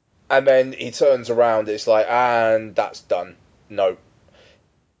 And then he turns around, it's like, and that's done. No.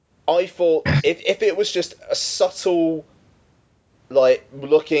 I thought if it was just a subtle, like,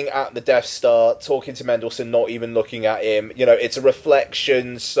 looking at the Death Star, talking to Mendelsohn, not even looking at him, it's a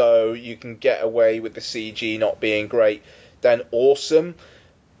reflection, so you can get away with the CG not being great, then awesome.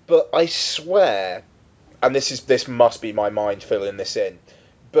 But I swear, and this must be my mind filling this in,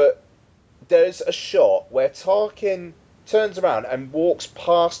 but there's a shot where Tarkin turns around and walks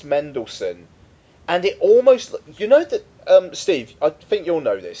past Mendelsohn, And it almost, that, Steve, I think you'll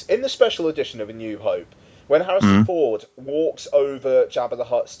know this. In the special edition of A New Hope, when Harrison Ford walks over Jabba the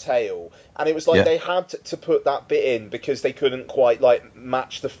Hutt's tail, and it was like they had to put that bit in because they couldn't quite like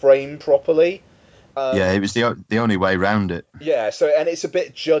match the frame properly. Yeah, it was the only way round it. Yeah, so and it's a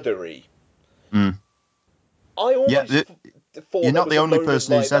bit juddery. Mm. I Yeah, almost thought you're there not was the a only moment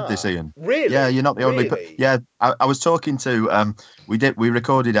person who like said that. this, Ian. Really? Yeah, you're not the only. Really? Yeah, I was talking to. We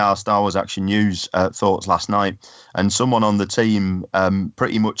recorded our Star Wars Action News thoughts last night, and someone on the team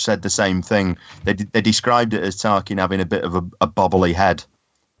pretty much said the same thing. They described it as Tarkin having a bit of a bobbly head.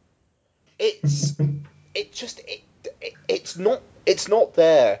 It's it's not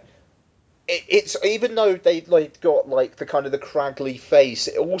there. It's even though they like got like the kind of the craggly face,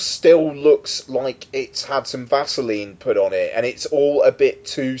 it all still looks like it's had some Vaseline put on it, and it's all a bit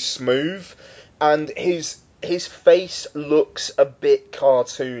too smooth, and his face looks a bit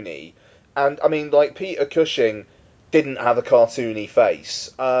cartoony, and I mean like Peter Cushing didn't have a cartoony face.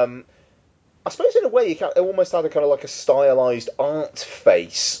 I suppose in a way it almost had a kind of like a stylized art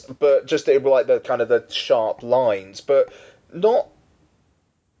face, but just it like the kind of the sharp lines, but not.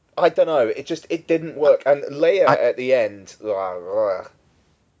 I don't know. It didn't work. And Leia I, at the end.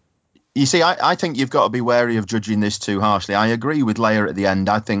 You see, I think you've got to be wary of judging this too harshly. I agree with Leia at the end.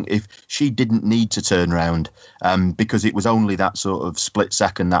 I think if she didn't need to turn around, because it was only that sort of split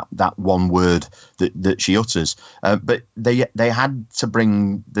second, that one word that she utters. But they had to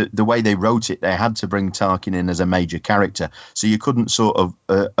bring the way they wrote it. They had to bring Tarkin in as a major character, so you couldn't sort of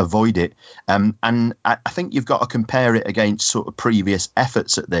avoid it. And I think you've got to compare it against sort of previous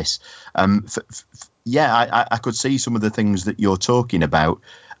efforts at this. I could see some of the things that you're talking about.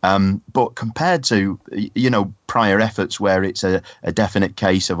 But compared to prior efforts where it's a definite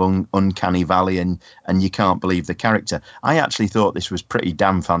case of uncanny valley and you can't believe the character, I actually thought this was pretty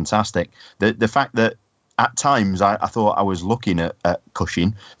damn fantastic. The fact that at times I thought I was looking at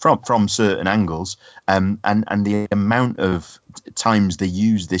Cushing from certain angles, and the amount of times they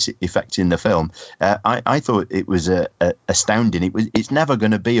used this effect in the film, I thought it was astounding. It's never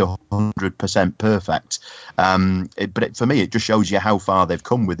going to be 100% perfect, but for me it just shows you how far they've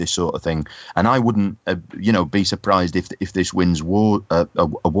come with this sort of thing. And I wouldn't be surprised if this wins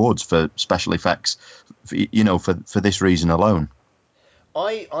awards for special effects, for this reason alone.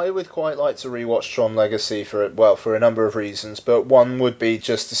 I would quite like to rewatch Tron Legacy for a number of reasons, but one would be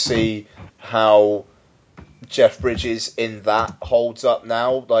just to see how Jeff Bridges in that holds up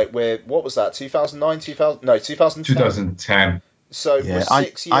now. Like what was that? 2009, 2000? No, 2010. 2010. So Yeah, we're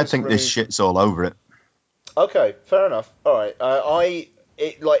 6 years I think removed. this shit's all over it. Okay, fair enough. All right.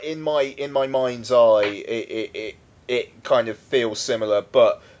 Like in my mind's eye, it kind of feels similar,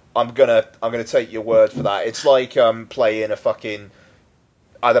 but I'm gonna take your word for that. It's like playing a fucking,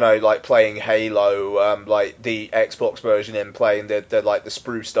 I don't know, like playing Halo, like the Xbox version and playing the like the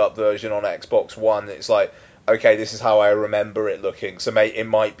spruced up version on Xbox One. It's like, okay, this is how I remember it looking. So it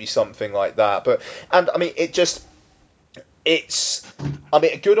might be something like that. But I mean, I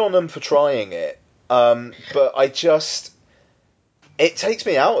mean, good on them for trying it. But it takes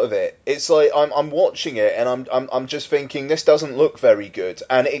me out of it. It's like I'm watching it and I'm just thinking this doesn't look very good,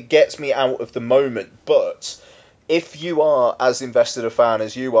 and it gets me out of the moment. But if you are as invested a fan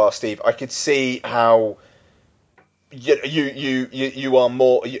as you are, Steve, I could see how you are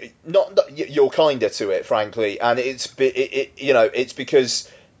more you're kinder to it, frankly, and it's because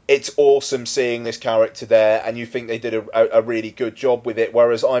it's awesome seeing this character there, and you think they did a really good job with it,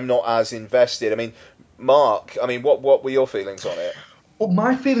 whereas I'm not as invested. I mean, Mark, I mean, what were your feelings on it? Well,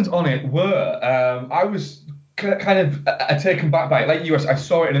 my feelings on it were, I was kind of taken back by it. Like you, I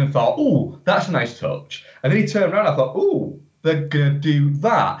saw it and then thought, "Ooh, that's a nice touch." And then he turned around, and I thought, "Ooh, they're gonna do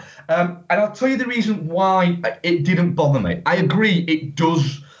that." And I'll tell you the reason why it didn't bother me. I agree, it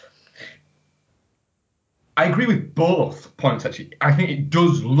does. I agree with both points actually. I think it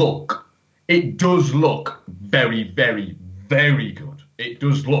does look very, very, very good. It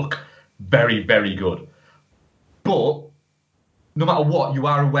does look very, very good. But no matter what, you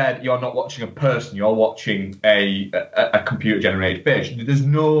are aware that you're not watching a person, you're watching a computer generated face. There's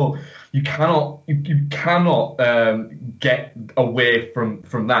no, you cannot get away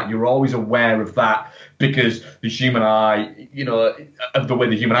from that. You're always aware of that because the human eye, of the way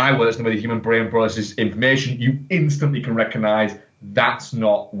the human eye works, the way the human brain processes information, you instantly can recognize that's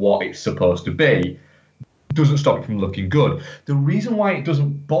not what it's supposed to be. Doesn't stop it from looking good. The reason why it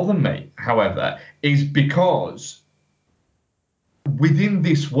doesn't bother me, however, is because within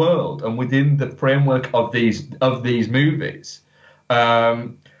this world and within the framework of these movies,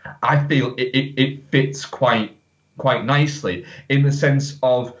 I feel it fits quite nicely in the sense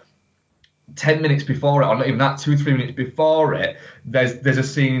of 10 minutes before it, or not even that, 2 3 minutes before it, there's a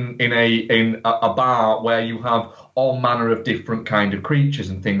scene in a bar where you have all manner of different kind of creatures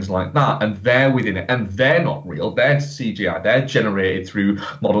and things like that, and they're within it, and they're not real, they're CGI, they're generated through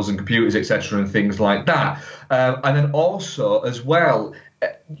models and computers, etc., and things like that. And then also as well,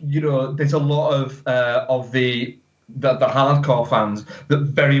 there's a lot of the hardcore fans that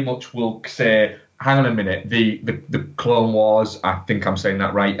very much will say, hang on a minute, the Clone Wars, I think I'm saying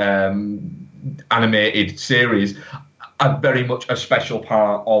that right, animated series are very much a special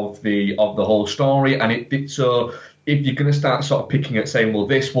part of the whole story, and so if you're going to start sort of picking at saying, well,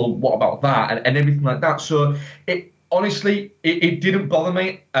 what about that, and everything like that, so it honestly it didn't bother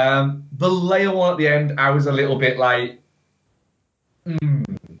me. The Leia one at the end, I was a little bit like,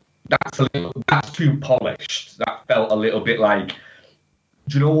 that's too polished. That felt a little bit like,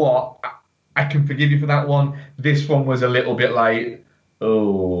 do you know what? I can forgive you for that one. This one was a little bit like,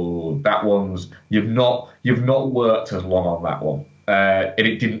 oh, that one's you've not worked as long on that one. And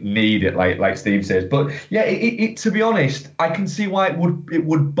it didn't need it, like Steve says. But yeah, to be honest, I can see why it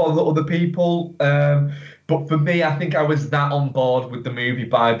would bother other people. But for me, I think I was that on board with the movie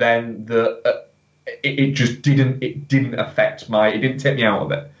by then that it just didn't affect it didn't take me out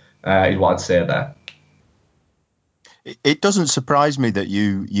of it. Is what I'd say there. It doesn't surprise me that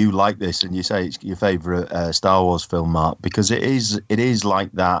you like this and you say it's your favourite Star Wars film, Mark, because it is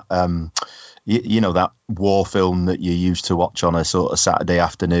like that. That war film that you used to watch on a sort of Saturday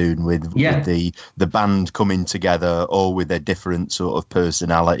afternoon with the band coming together, all with their different sort of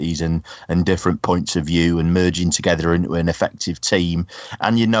personalities and different points of view, and merging together into an effective team.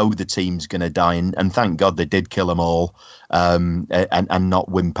 And the team's going to die, and thank God they did kill them all, and not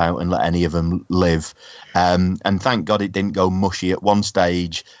wimp out and let any of them live. And thank God it didn't go mushy. At one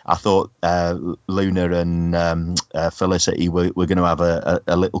stage, I thought Luna and Felicity were going to have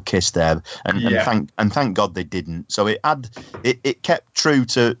a little kiss there, and thank God they didn't. So it kept true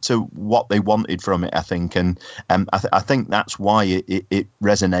to what they wanted from it, I think, and I think that's why it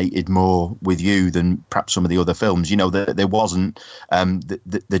resonated more with you than perhaps some of the other films. There wasn't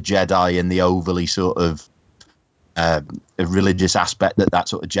the Jedi and the overly sort of a religious aspect that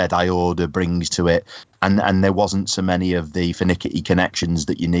sort of Jedi Order brings to it, and there wasn't so many of the finicky connections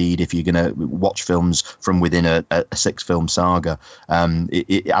that you need if you're going to watch films from within a 6-film saga.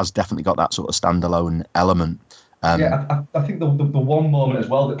 It has definitely got that sort of standalone element. I think the one moment as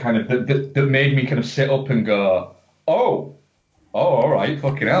well that kind of that made me kind of sit up and go, oh, all right,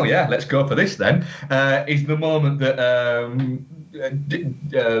 fucking hell, yeah, let's go for this then, is the moment that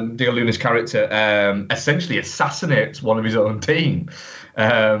Diego Luna's character essentially assassinates one of his own team,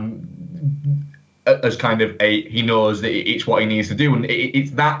 as kind of he knows that it's what he needs to do, and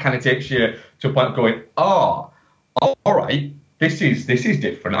it's that kind of takes you to a point of going, oh, all right, this is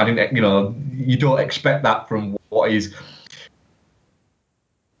different. I didn't, you don't expect that from what is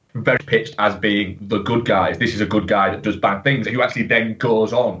very pitched as being the good guys. This is a good guy that does bad things, who actually then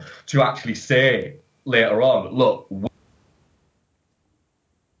goes on to actually say later on, look,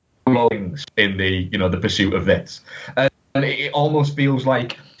 things in the pursuit of this, and it almost feels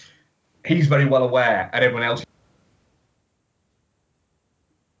like he's very well aware, and everyone else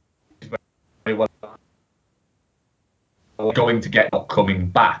is very well going to get not coming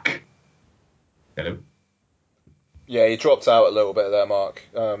back. Yeah, you dropped out a little bit there, Mark.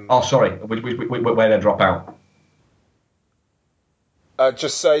 Sorry, where did I drop out?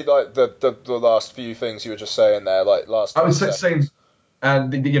 Just say like the last few things you were just saying there, like last. I was saying,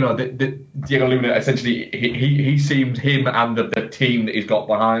 Diego Luna essentially he seems, him and the team that he's got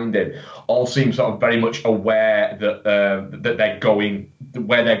behind him all seem sort of very much aware that they're going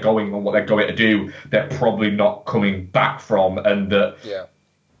where they're going and what they're going to do. They're probably not coming back from, and that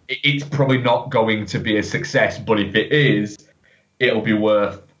it's probably not going to be a success. But if it is, it'll be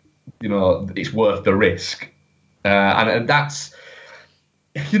worth it's worth the risk, and that's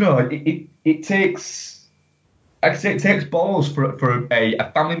it takes. I'd say it takes balls for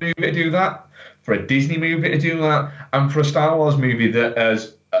a family movie to do that, for a Disney movie to do that, and for a Star Wars movie that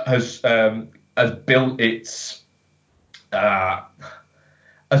has built its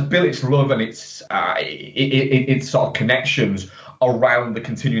love and its sort of connections around the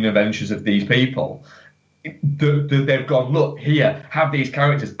continuing adventures of these people. They've gone, look here, have these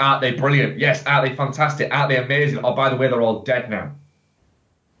characters. Aren't they brilliant? Yes. Aren't they fantastic? Aren't they amazing? Oh, by the way, they're all dead now.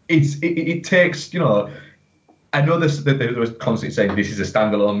 It takes I know there was constantly saying this is a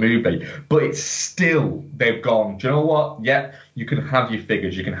standalone movie, but it's still, they've gone, do you know what? Yeah, you can have your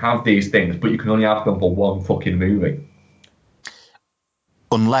figures, you can have these things, but you can only have them for one fucking movie.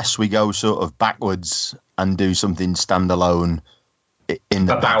 Unless we go sort of backwards and do something standalone in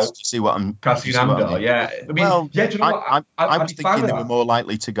the About past. See what I'm? Cassian See what I Andor, mean? yeah. I mean, Well, yeah. Do you know what? I I'd was be fine thinking with they were that. more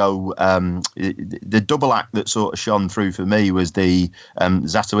likely to go. The double act that sort of shone through for me was the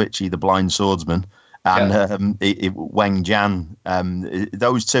Zatoichi, the blind swordsman, and Wang Jian.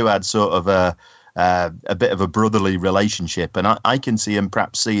 Those two had sort of a bit of a brotherly relationship, and I can see him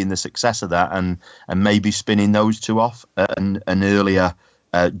perhaps seeing the success of that and maybe spinning those two off at an earlier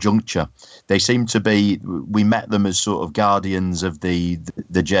juncture. They seem to be. We met them as sort of guardians of the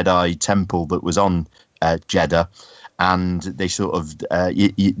Jedi temple that was on Jeddah, and they sort of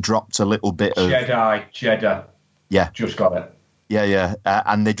you dropped a little bit of Jeddah. Yeah, Just got it. yeah.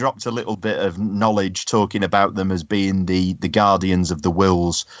 And they dropped a little bit of knowledge talking about them as being the guardians of the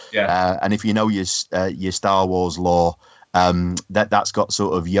wills. Yeah. And if you know your Star Wars lore, that's got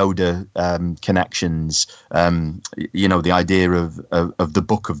sort of Yoda connections. The idea of the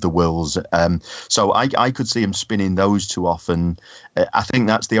book of the wills. So I could see him spinning those two off, and I think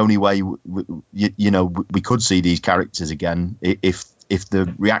that's the only way we could see these characters again if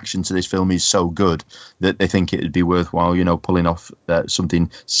the reaction to this film is so good that they think it would be worthwhile, pulling off something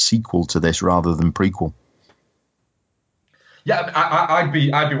sequel to this rather than prequel. Yeah, I'd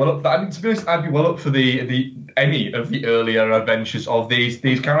be well up for that. I mean, to be honest, I'd be well up for the any of the earlier adventures of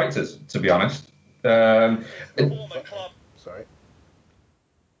these characters. To be honest, Sorry.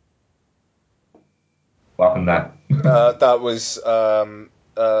 What happened there? That was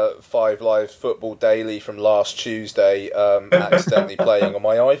Five Live Football Daily from last Tuesday, accidentally playing on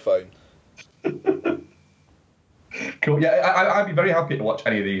my iPhone. Cool. Yeah, I'd be very happy to watch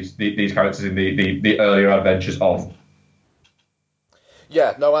any of these characters in the earlier adventures of.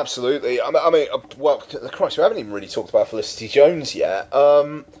 Yeah, no, absolutely. I mean, well, Christ, we haven't even really talked about Felicity Jones yet.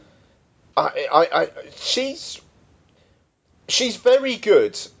 She's very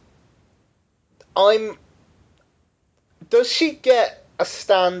good. Does she get a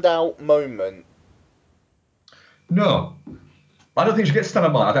standout moment? No, I don't think she gets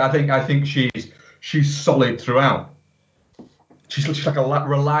standout moment. I think she's solid throughout. She's like a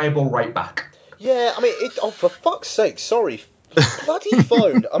reliable right back. Yeah, I mean, for fuck's sake, sorry, bloody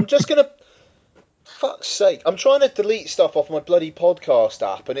phone. I'm just gonna. Fuck's sake, I'm trying to delete stuff off my bloody podcast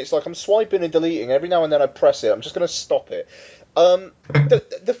app, and it's like I'm swiping and deleting. Every now and then I press it. I'm just gonna stop it.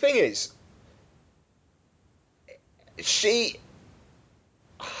 The thing is,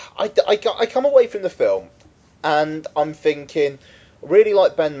 I come away from the film, and I'm thinking, I really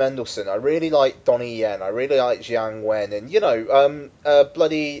like Ben Mendelsohn, I really like Donnie Yen, I really like Jiang Wen, and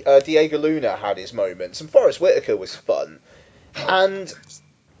bloody Diego Luna had his moments, and Forrest Whitaker was fun, and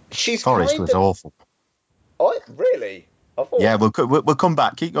she's Forrest was awful. Oh, really? I thought. Yeah, we'll come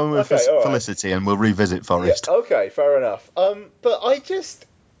back. Keep going with Felicity, right. And we'll revisit Forrest. Yeah, okay, fair enough. But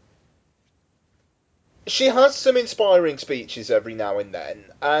she has some inspiring speeches every now and then,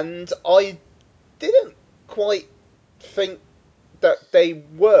 and I didn't quite think that they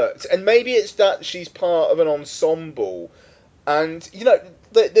worked. And maybe it's that she's part of an ensemble, and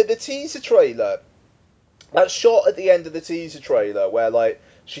the teaser trailer. That shot at the end of the teaser trailer where like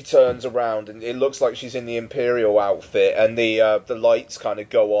she turns around and it looks like she's in the Imperial outfit and the lights kind of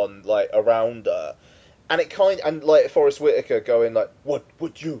go on like around her, and and like Forrest Whitaker going like, "What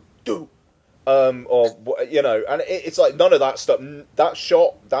would you do?" And it's like none of that stuff. That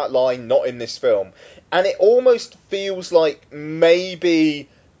shot, that line, not in this film, and it almost feels like maybe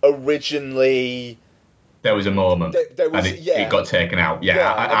originally. There was a moment, and it got taken out.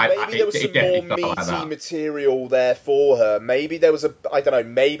 Yeah, maybe there was some more meaty material there for her. Maybe there was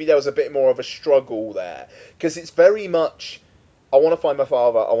maybe there was a bit more of a struggle there because it's very much. I want to find my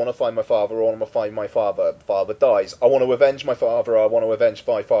father. I want to find my father. I want to find my father. Father dies. I want to avenge my father. I want to avenge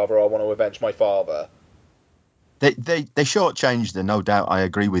my father. I want to avenge my father. They shortchanged her, no doubt. I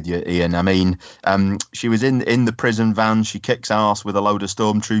agree with you, Ian. I mean, she was in the prison van. She kicks ass with a load of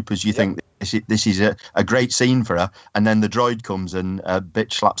stormtroopers. You think this is a great scene for her, and then the droid comes and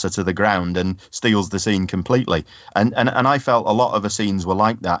bitch slaps her to the ground and steals the scene completely. And I felt a lot of her scenes were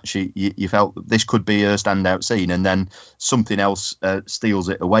like that. You felt this could be her standout scene, and then something else steals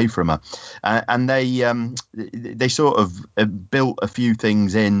it away from her. And they sort of built a few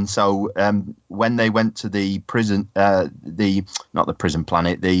things in. So when they went to the prison, not the prison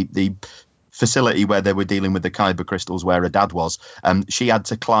planet, the facility where they were dealing with the kyber crystals where her dad was, she had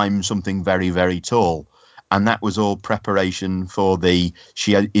to climb something very, very tall, and that was all preparation for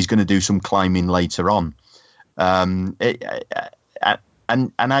she is going to do some climbing later on. And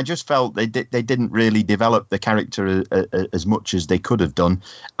I just felt they didn't really develop the character as much as they could have done,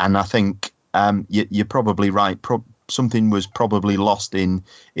 and I think you're probably right. Something was probably lost in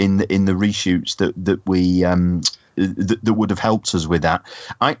the reshoots that would have helped us with that.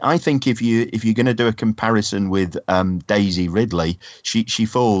 I think if you're going to do a comparison with Daisy Ridley, she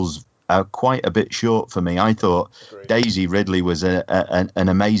falls quite a bit short for me. I thought Agreed. Daisy Ridley was an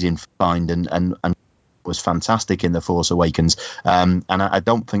amazing find and was fantastic in The Force Awakens, and I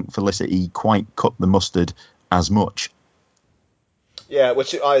don't think Felicity quite cut the mustard as much. Yeah,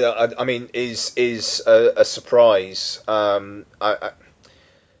 which I mean is a surprise. I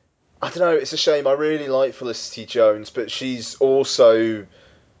don't know. It's a shame. I really like Felicity Jones, but she's also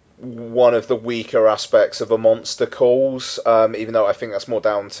one of the weaker aspects of A Monster Calls. Even though I think that's more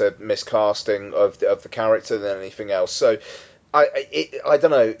down to miscasting of the character than anything else. So I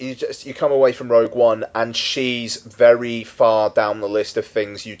don't know. You come away from Rogue One, and she's very far down the list of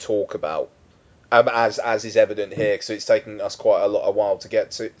things you talk about. As is evident here, because it's taken us quite a while to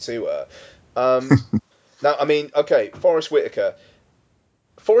get to her. Now, I mean, okay, Forrest Whitaker.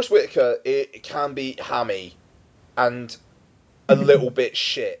 Forrest Whitaker, it can be hammy and a little bit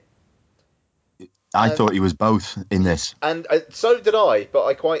shit. I thought he was both in this. And so did I, but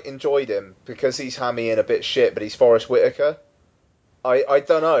I quite enjoyed him because he's hammy and a bit shit, but he's Forrest Whitaker. I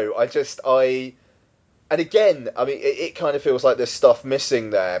don't know. And again, I mean, it kind of feels like there's stuff missing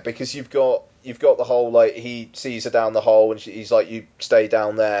there because you've got the whole like he sees her down the hole and he's like, you stay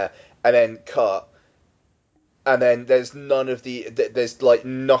down there, and then cut. And then there's there's like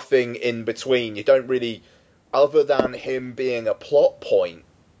nothing in between. You don't really, other than him being a plot point,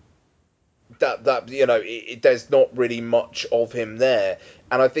 that you know, there's not really much of him there.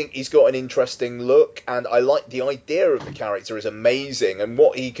 And I think he's got an interesting look, and I like the idea of the character is amazing, and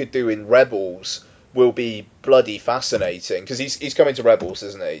what he could do in Rebels will be bloody fascinating because he's coming to Rebels,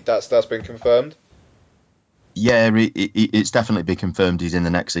 isn't he? That's been confirmed. Yeah, it's definitely been confirmed he's in the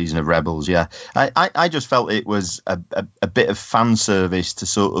next season of Rebels. Yeah, I just felt it was a bit of fan service to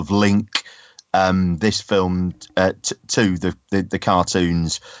sort of link this film to the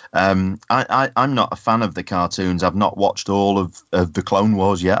cartoons. I'm not a fan of the cartoons. I've not watched all of the Clone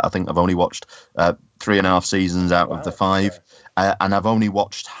Wars yet. I think I've only watched 3.5 seasons out of the 5. And I've only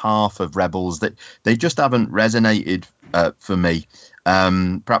watched half of Rebels. That they just haven't resonated for me.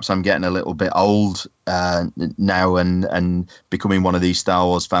 Perhaps I'm getting a little bit old now and becoming one of these Star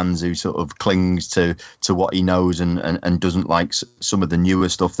Wars fans who sort of clings to what he knows and doesn't like some of the newer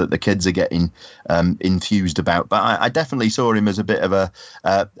stuff that the kids are getting enthused about. But I definitely saw him as a bit of a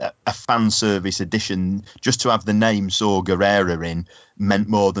fan service addition. Just to have the name Saw Gerrera in meant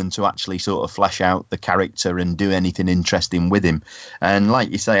more than to actually sort of flesh out the character and do anything interesting with him. And like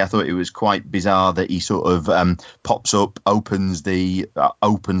you say, I thought it was quite bizarre that he sort of pops up, opens the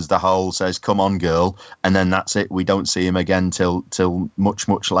hole, says "Come on, girl," and then that's it. We don't see him again till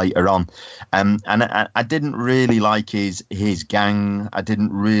much later on. And I didn't really like his gang. I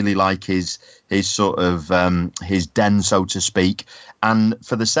didn't really like his sort of his den, so to speak. And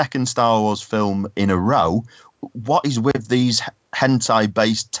for the second Star Wars film in a row, what is with these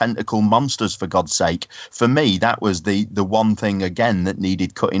hentai-based tentacle monsters, for God's sake? For me, that was the one thing again that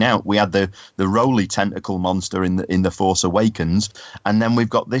needed cutting out. We had the roly tentacle monster in the Force Awakens, and then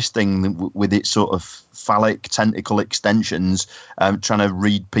we've got this thing with its sort of phallic tentacle extensions trying to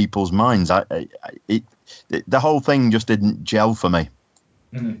read people's minds. The whole thing just didn't gel for me.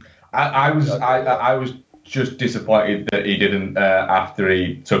 I was just disappointed that he didn't, after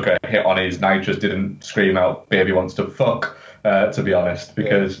he took a hit on his nitrous, didn't scream out "Baby wants to fuck." To be honest,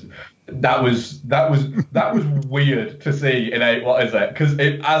 because that was weird to see in a what is it? Because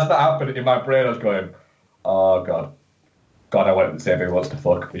as that happened in my brain, I was going, "Oh God, I want him to say "Baby wants to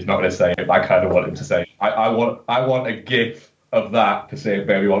fuck." He's not going to say it. I kind of want him to say it. I want a gif of that to say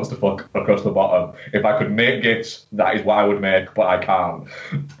 "Baby wants to fuck" across the bottom. If I could make gifs, that is what I would make, but I can't.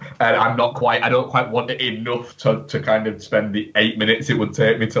 And I don't quite want it enough to kind of spend the 8 minutes it would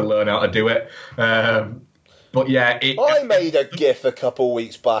take me to learn how to do it. But yeah, I made a GIF a couple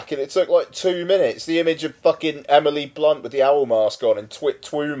weeks back, and it took like 2 minutes. The image of fucking Emily Blunt with the owl mask on and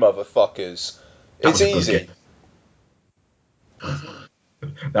twoo motherfuckers. It's easy.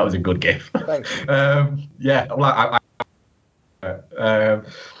 That was a good GIF. Thank you. Yeah,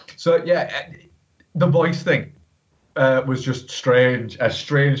 so yeah, the voice thing was just strange, a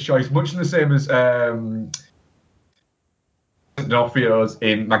strange choice, much the same as D'Onofrio's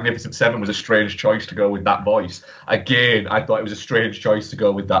in Magnificent Seven was a strange choice to go with that voice. Again, I thought it was a strange choice to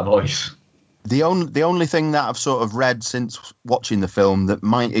go with that voice. The only thing that I've sort of read since watching the film that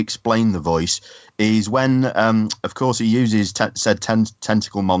might explain the voice is when, of course, he uses said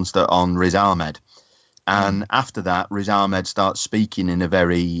tentacle monster on Riz Ahmed. And after that, Riz Ahmed starts speaking in a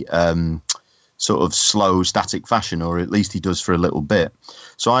very sort of slow, static fashion, or at least he does for a little bit.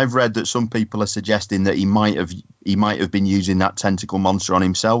 So I've read that some people are suggesting that he might have been using that tentacle monster on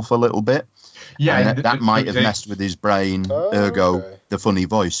himself a little bit, and that might have messed with his brain. Ergo, the funny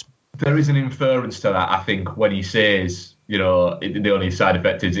voice. There is an inference to that, I think, when he says, the only side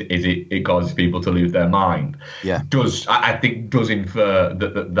effect is it causes people to lose their mind. Yeah, I think does infer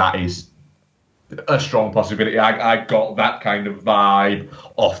that is a strong possibility. I got that kind of vibe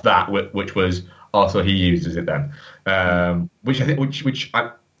off that, which was also he uses it then, which I think,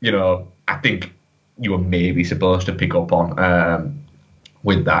 I think you were maybe supposed to pick up on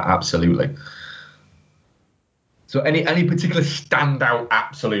with that, absolutely. So any particular standout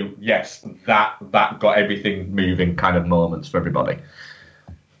absolute, yes, that got everything moving kind of moments for everybody?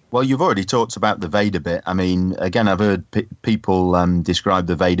 Well, you've already talked about the Vader bit. I mean, again, I've heard people describe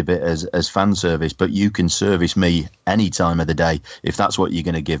the Vader bit as fan service, but you can service me any time of the day if that's what you're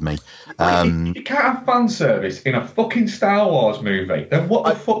going to give me. You can't have fan service in a fucking Star Wars movie. Then what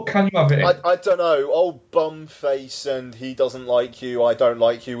the fuck can you have it in? I don't know. Old bum face and he doesn't like you, I don't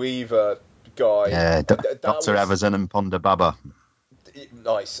like you either guy. Yeah, Dr. Evazan and Ponda Baba.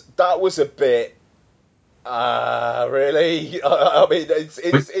 Nice. That was a bit... really? I mean, it's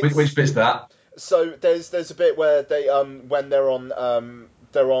which bit's that? So there's a bit where they when they're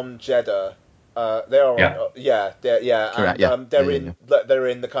on Jeddah. They are on Correct, and they're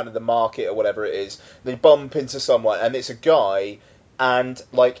in the kind of the market or whatever it is. They bump into someone and it's a guy and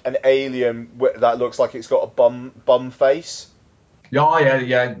like an alien that looks like it's got a bum face. Oh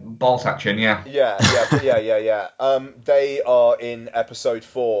yeah, ball section, yeah. Yeah. They are in episode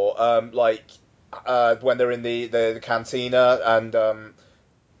 4. When they're in the cantina and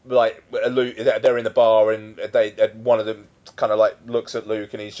like Luke, they're in the bar and one of them kind of like looks at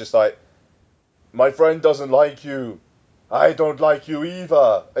Luke and he's just like, "My friend doesn't like you. I don't like you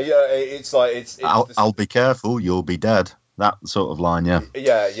either." Yeah, it's like it's. I'll be careful. You'll be dead. That sort of line, yeah.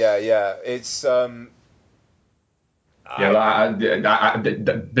 Yeah. It's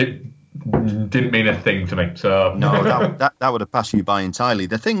didn't mean a thing to me. So no, that would have passed you by entirely.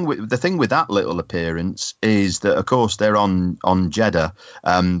 The thing with that little appearance is that, of course, they're on Jeddah.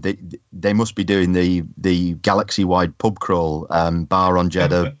 They must be doing the galaxy-wide pub crawl, bar on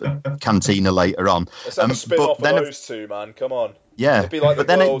Jeddah, cantina later on. Let's have a spin-off of those two, man. Come on. Yeah, it'd be like the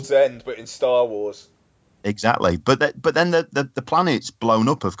World's End, but in Star Wars. Exactly, but then the planet's blown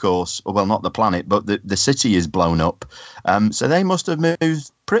up, of course. Well, not the planet, but the city is blown up. So they must have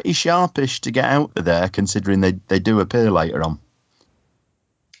moved pretty sharpish to get out of there, considering they do appear later on.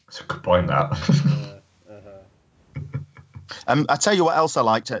 That's a good point, that. I tell you what else I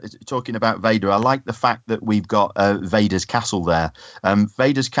liked, talking about Vader. I like the fact that we've got Vader's castle there.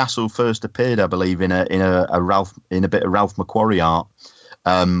 Vader's castle first appeared, I believe, in a bit of Ralph McQuarrie art.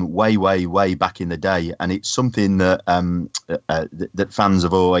 Way back in the day, and it's something that that fans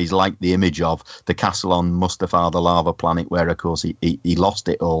have always liked the image of, the castle on Mustafar, the lava planet, where of course he lost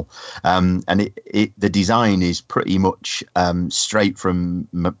it all, and the design is pretty much straight from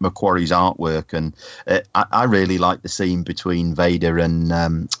McQuarrie's artwork, and I really like the scene between Vader and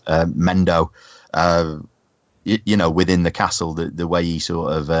Mendo. Within the castle, the way he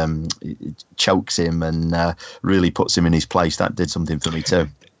sort of chokes him and really puts him in his place, that did something for me too.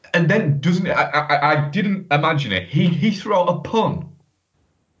 And then, doesn't it? I didn't imagine it. He threw out a pun.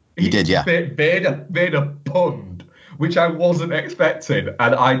 He did, yeah. Vader punned, which I wasn't expecting,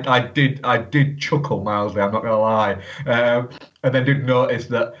 and I did chuckle mildly. I'm not gonna lie, and then did notice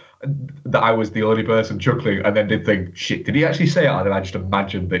that I was the only person chuckling, and then did think, shit, did he actually say it? And then I just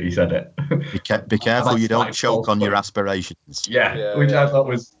imagined that he said it. Be careful you don't choke on your aspirations. Yeah, which I thought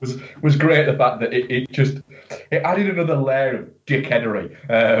was great. The fact that it added another layer of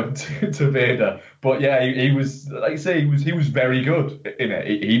dickheadery to Vader. But yeah, he was, like I say, he was very good in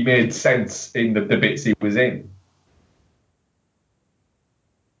it. He made sense in the bits he was in.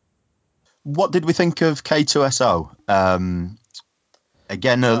 What did we think of K2SO?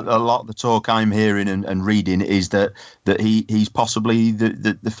 Again, a lot of the talk I'm hearing and reading is that he's possibly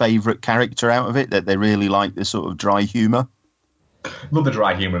the favourite character out of it, that they really like the sort of dry humour. Love the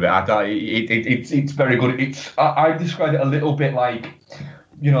dry humour of it. I thought it's very good. I described it a little bit like,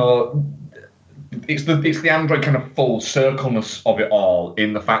 it's the android kind of full circleness of it all,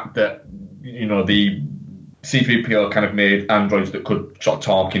 in the fact that, the C-3PO kind of made androids that could sort of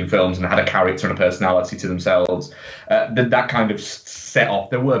talk in films and had a character and a personality to themselves. That kind of set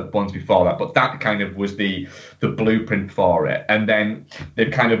off. There were ones before that, but that kind of was the blueprint for it. And then they've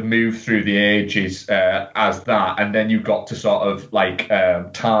kind of moved through the ages as that. And then you got to sort of like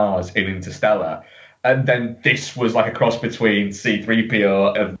TARS in Interstellar. And then this was like a cross between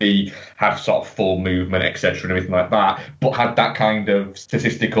C3PO and the have sort of full movement, etc., and everything like that, but had that kind of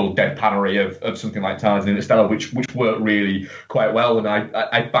statistical deadpannery of something like Tarzan Interstellar, which worked really quite well. And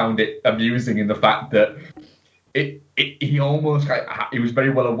I found it amusing in the fact that he almost he was very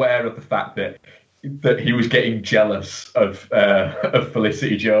well aware of the fact that he was getting jealous of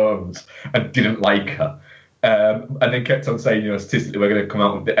Felicity Jones and didn't like her. And then kept on saying, statistically, we're going to come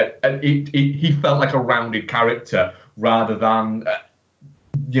out with it. And he felt like a rounded character rather than,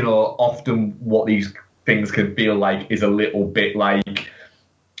 often what these things can feel like is a little bit like,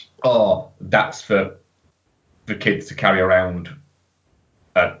 oh, that's for kids to carry around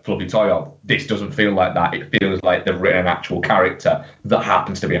a fluffy toy of. This doesn't feel like that. It feels like they've written an actual character that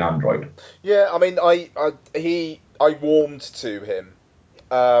happens to be an android. Yeah, I mean, I warmed to him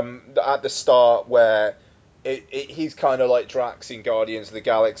at the start where he's kind of like Drax in Guardians of the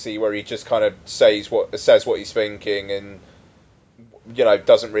Galaxy, where he just kind of says what he's thinking, and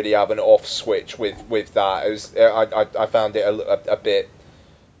doesn't really have an off switch with that. I found it a bit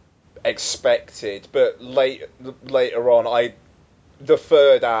expected, but later on, the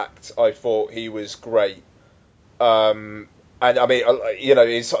third act I thought he was great. And I mean,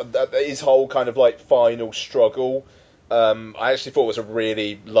 his whole kind of like final struggle. I actually thought was a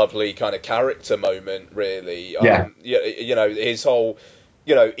really lovely kind of character moment. Really, Yeah. His whole,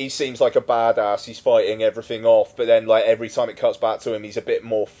 he seems like a badass. He's fighting everything off, but then like every time it cuts back to him, he's a bit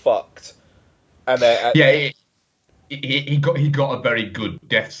more fucked. And then, Yeah, he got a very good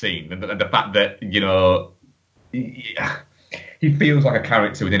death scene, and the fact that he feels like a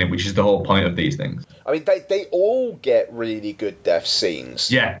character within it, which is the whole point of these things. I mean, they all get really good death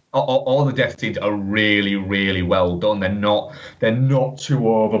scenes. Yeah, all the death scenes are really, really well done. They're not too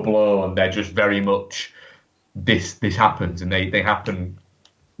overblown. They're just very much this happens, and they happen,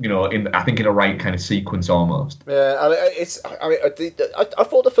 I think in a right kind of sequence almost. Yeah, I mean, I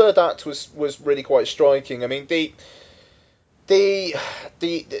thought the third act was really quite striking. I mean, the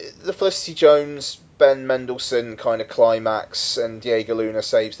the Felicity Jones Ben Mendelsohn kind of climax, and Diego Luna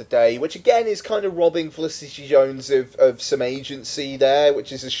saves the day, which again is kind of robbing Felicity Jones of some agency there,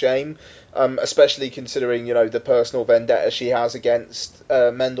 which is a shame, especially considering the personal vendetta she has against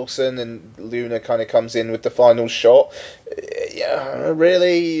Mendelsohn, and Luna kind of comes in with the final shot. Yeah,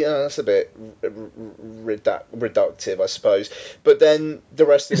 really, that's a bit reductive, I suppose. But then the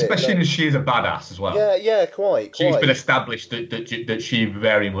rest of Especially it, as she is a badass as well. yeah, quite. She's been established that she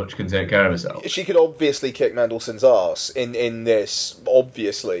very much can take care of herself. She could obviously kick Mendelssohn's ass in this,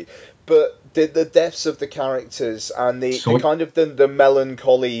 obviously, but the deaths of the characters and the kind of the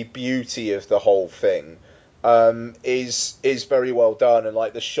melancholy beauty of the whole thing is very well done, and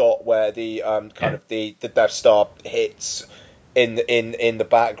like the shot where the kind of the Death Star hits in the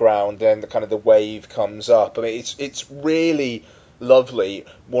background and the kind of the wave comes up. I mean, it's really lovely.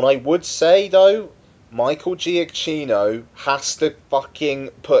 What I would say though, Michael Giacchino has to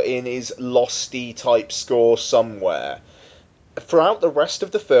fucking put in his Losty type score somewhere. Throughout the rest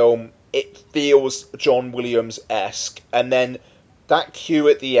of the film, it feels John Williams-esque, and then that cue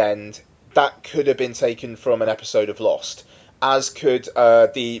at the end, that could have been taken from an episode of Lost, as could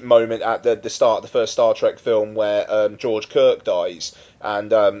the moment at the start of the first Star Trek film where George Kirk dies,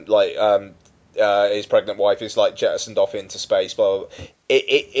 and his pregnant wife is like jettisoned off into space. Blah, blah, blah.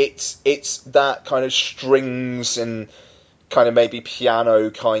 It's that kind of strings and kind of maybe piano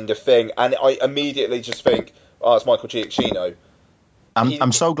kind of thing, and I immediately just think, oh, it's Michael Giacchino.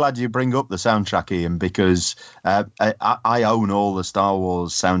 I'm so glad you bring up the soundtrack, Ian, because I own all the Star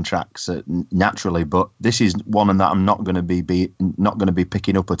Wars soundtracks naturally, but this is one that I'm not going to be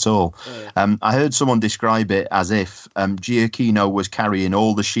picking up at all. I heard someone describe it as if Giacchino was carrying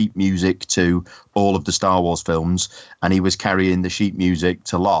all the sheet music to all of the Star Wars films, and he was carrying the sheet music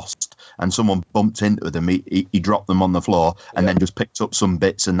to Lost, and someone bumped into them. He dropped them on the floor and then just picked up some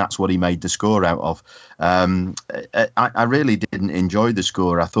bits, and that's what he made the score out of. I really didn't enjoy the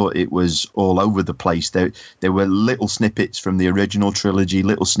score. I thought it was all over the place. There were little snippets from the original trilogy,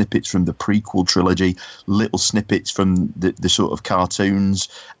 little snippets from the prequel trilogy, little snippets from the sort of cartoons,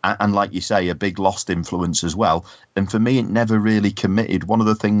 and like you say, a big Lost influence as well. And for me, it never really committed. One of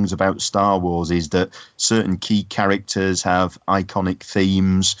the things about Star Wars is that certain key characters have iconic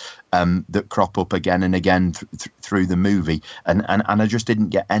themes that crop up again and again through the movie, and I just didn't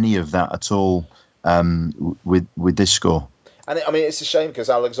get any of that at all with this score. And I mean, it's a shame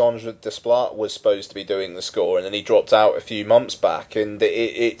because Alexandre Desplat was supposed to be doing the score, and then he dropped out a few months back. And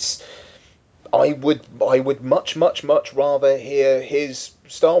it's I would much rather hear his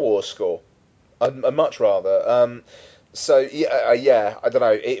Star Wars score. I'd much rather. So yeah, I don't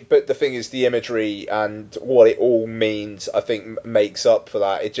know. But the thing is, the imagery and what it all means, I think, makes up for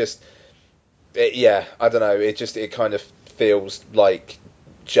that. Yeah, I don't know. It kind of feels like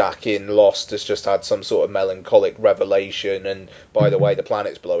Jack in Lost has just had some sort of melancholic revelation, and by the way, the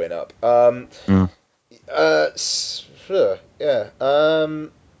planet's blowing up. Mm. Yeah.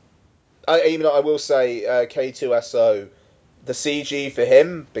 I will say K2SO, the CG for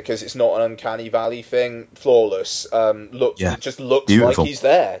him, because it's not an uncanny valley thing, flawless. Yeah, It just looks like beautiful. he's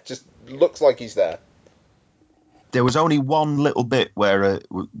there. Just looks like he's there. There was only one little bit where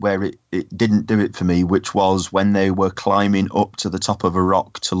it didn't do it for me, which was when they were climbing up to the top of a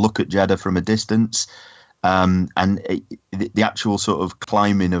rock to look at Jeddah from a distance. The actual sort of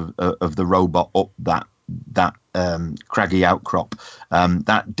climbing of the robot up that craggy outcrop,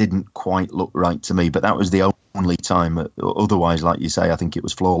 that didn't quite look right to me. But that was the only time. Otherwise, like you say, I think it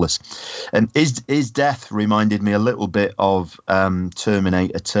was flawless. And his death reminded me a little bit of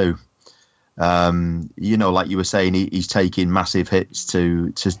Terminator 2. Like you were saying, he's taking massive hits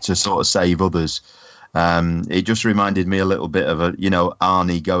to sort of save others. It just reminded me a little bit of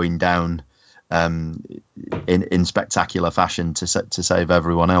Arnie going down in spectacular fashion to save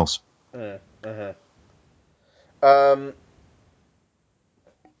everyone else. Mm-hmm.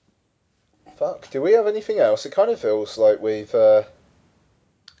 Fuck. Do we have anything else? It kind of feels like we've.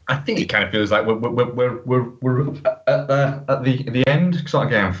 I think it kind of feels like we're at the end, sort of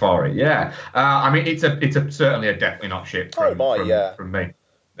getting for it. Yeah, I mean it's certainly a definitely not shit from me.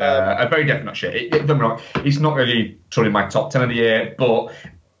 A very definite not shit. Don't get me wrong, it's not really truly my top 10 of the year, but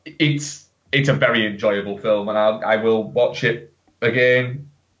it's a very enjoyable film, and I will watch it again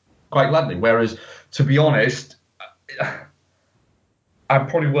quite gladly. Whereas, to be honest, I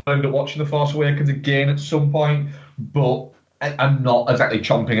probably will end up watching The Force Awakens again at some point, but I'm not exactly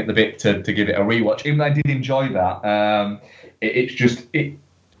chomping at the bit to give it a rewatch. Even though I did enjoy that, it's just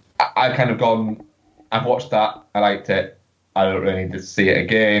I kind of gone. I've watched that. I liked it. I don't really need to see it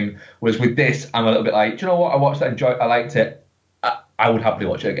again. Whereas with this, I'm a little bit like, do you know what? I watched that, enjoyed. I liked it. I would happily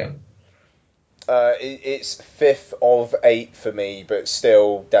watch it again. It's 5th of 8 for me, but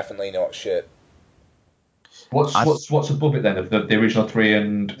still definitely not shit. What's above it then? The original three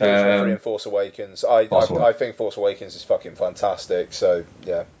and The original 3 and Force Awakens. I think Force Awakens is fucking fantastic. So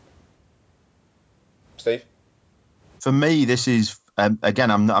yeah, Steve. For me, this is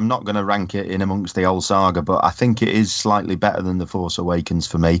again. I'm not going to rank it in amongst the old saga, but I think it is slightly better than The Force Awakens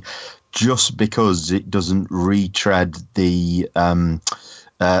for me, just because it doesn't retread the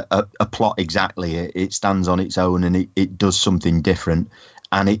a plot exactly. It stands on its own and it does something different,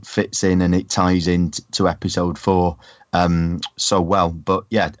 and it fits in and it ties in to episode 4 so well. But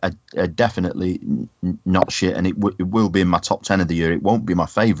yeah, definitely not shit, and it will be in my top 10 of the year. It won't be my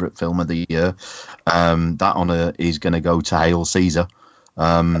favourite film of the year. That honour is going to go to Hail Caesar.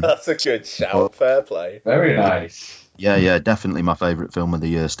 That's a good shout. Fair play. Very nice. Yeah, definitely my favourite film of the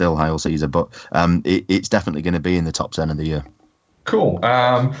year, still Hail Caesar, but it's definitely going to be in the top 10 of the year. Cool.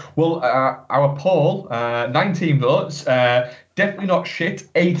 Well, our poll, 19 votes. Definitely not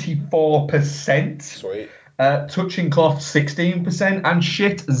shit, 84%. Sweet. Touching cloth, 16%. And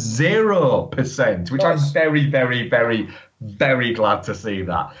shit, 0%, which Nice. I'm very, very, very, very glad to see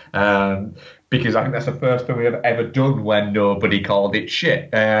that. Because I think that's the first thing we have ever done when nobody called it shit.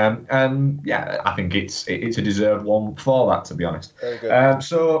 And yeah, I think it's a deserved one for that, to be honest. Very good.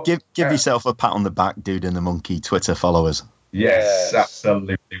 So Give yourself a pat on the back, Dude and the Monkey Twitter followers. Yes, Yes.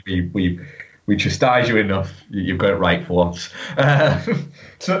 absolutely. We chastise you enough. You've got it right for once.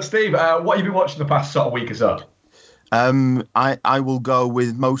 So, Steve, what have you been watching the past sort of week or so? I will go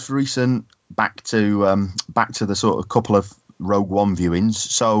with most recent back to the sort of couple of Rogue One viewings.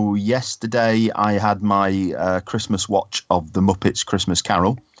 So yesterday I had my Christmas watch of The Muppets Christmas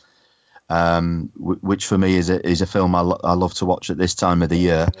Carol, which for me is a film I love to watch at this time of the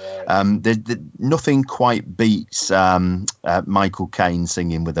year. Nothing quite beats Michael Caine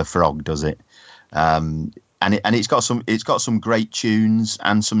singing with a frog, does it? And it's got some great tunes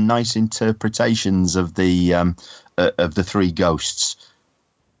and some nice interpretations of the three ghosts.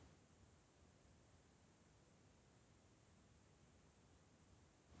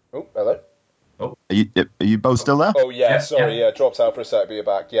 Oh, hello. Oh, Are you both still there? Oh yeah. yeah, Sorry. Yeah. Dropped out for a sec, but you're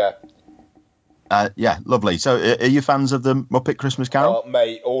back. Yeah. Yeah, lovely. So, are you fans of the Muppet Christmas Carol? Oh,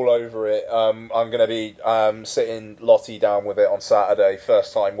 mate, all over it. I'm gonna be sitting Lottie down with it on Saturday.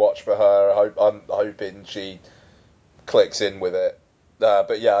 First time watch for her. I'm hoping she clicks in with it.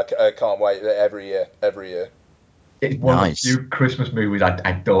 But yeah, I can't wait. Every year. it's one of the Nice. few Christmas movies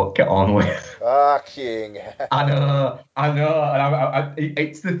I don't get on with. Fucking hell. I know. And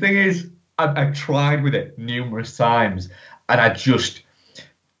it's the thing is, I've tried with it numerous times, and I just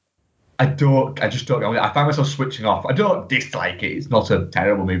don't get on with it. I find myself switching off. I don't dislike it. It's not a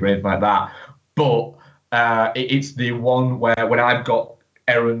terrible movie or anything like that, but it's the one where when I've got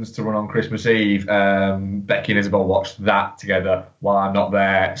errands to run on Christmas Eve, Becky and Isabel watch that together while I'm not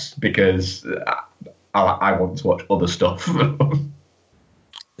there because I want to watch other stuff.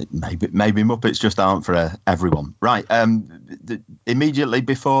 Maybe Muppets just aren't for everyone. Right. Immediately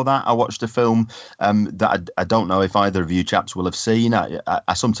before that, I watched a film that I don't know if either of you chaps will have seen.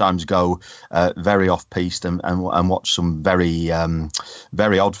 I sometimes go very off-piste and watch some very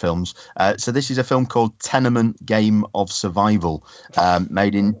odd films. So this is a film called Tenement Game of Survival,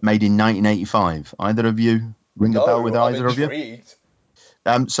 made in 1985. Either of you ring a bell with either of you?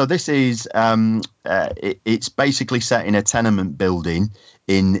 So this is it's basically set in a tenement building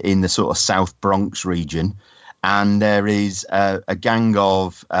in the sort of South Bronx region, and there is a gang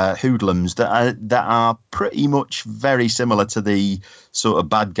of hoodlums that are pretty much very similar to the sort of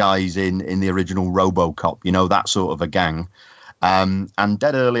bad guys in the original RoboCop, you know, that sort of a gang. And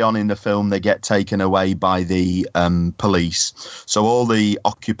dead early on in the film, they get taken away by the police. So all the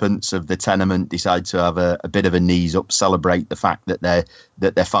occupants of the tenement decide to have a bit of a knees up, celebrate the fact that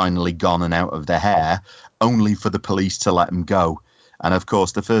they're finally gone and out of their hair, only for the police to let them go. And of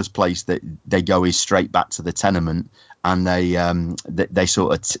course, the first place that they go is straight back to the tenement, and they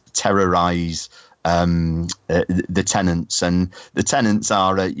sort of terrorize the tenants. And the tenants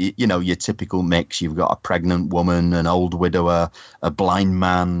are your typical mix. You've got a pregnant woman, an old widower, a blind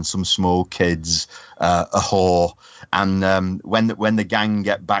man, some small kids, a whore. And when the gang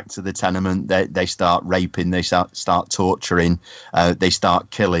get back to the tenement, they start raping, they start torturing, they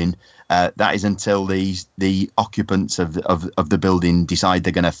start killing. That is until the occupants of the building decide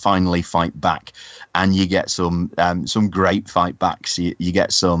they're going to finally fight back, and you get some great fight backs. You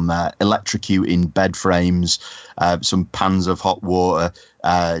get some electrocuting bed frames, some pans of hot water,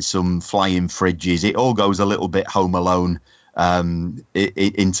 some flying fridges. It all goes a little bit Home Alone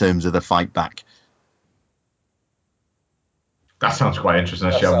in terms of the fight back. That sounds quite interesting.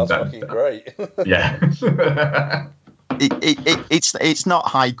 That sounds fucking great. Yeah. It's not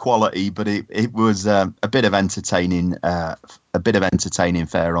high quality, but it was a bit of entertaining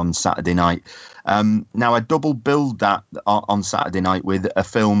fare on Saturday night. Now I double billed that on Saturday night with a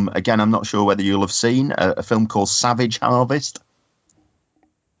film. Again, I'm not sure whether you'll have seen a film called Savage Harvest.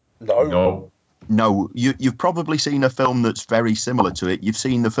 No. You've probably seen a film that's very similar to it. You've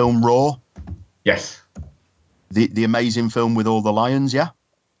seen the film Raw. Yes. The amazing film with all the lions. Yeah.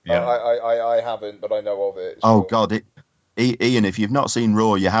 I haven't, but I know of it. Oh sure. God, Ian, if you've not seen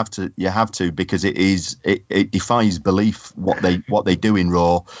Raw, you have to because it defies belief what they do in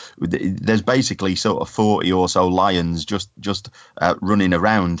Raw. There's basically sort of 40 or so lions just running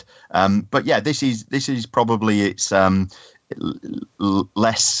around. But yeah, this is probably its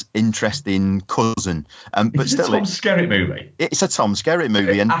less interesting cousin. But it's still, a Tom Skerritt movie. It's a Tom Skerritt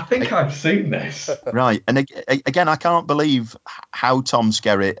movie, and I think I've seen this. Right, and again, I can't believe how Tom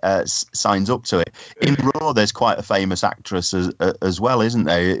Skerritt signs up to it. In Raw, there's quite a famous actress as well, isn't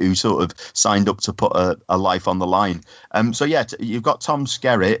there, who sort of signed up to put a life on the line. So yeah, you've got Tom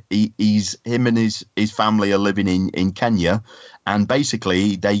Skerritt. Him and his family are living in Kenya, and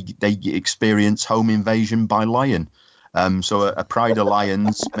basically they experience home invasion by lion. So a pride of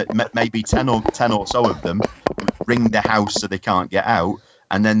lions, maybe 10 or so of them, ring the house so they can't get out,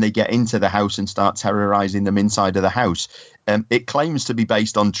 and then they get into the house and start terrorizing them inside of the house. It claims to be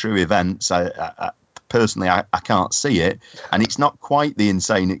based on true events. Personally, I can't see it, and it's not quite the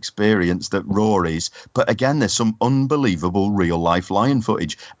insane experience that Raw is. But again, there's some unbelievable real-life lion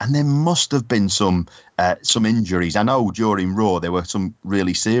footage, and there must have been some injuries. I know during Raw there were some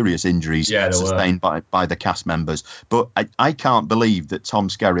really serious injuries sustained by the cast members, but I can't believe that Tom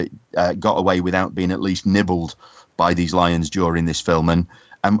Skerritt got away without being at least nibbled by these lions during this film, and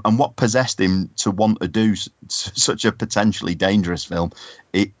what possessed him to want to do such a potentially dangerous film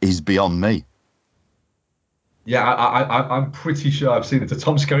is beyond me. Yeah, I'm pretty sure I've seen it. The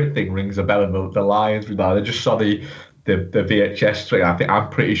Tom Skerritt thing rings a bell, and the Lions with that. I just saw the VHS thing. I'm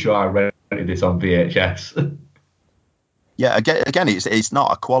pretty sure I rented this on VHS. Yeah, again, it's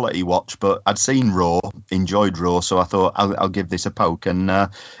not a quality watch, but I'd seen Raw, enjoyed Raw, so I thought I'll give this a poke, and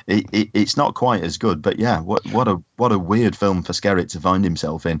it's not quite as good. But yeah, what a weird film for Skerritt to find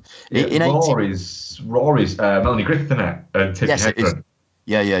himself in. Yeah, Raw is Melanie Griffith in it, and Tippi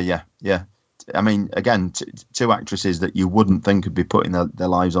Hedren. Yeah. I mean, again, two actresses that you wouldn't think could be putting their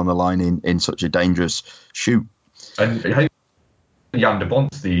lives on the line in such a dangerous shoot. And Jan de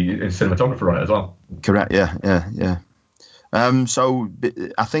Bont's the cinematographer on it as well. Correct. Yeah.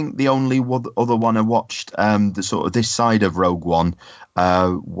 I think the only other one I watched, the sort of this side of Rogue One,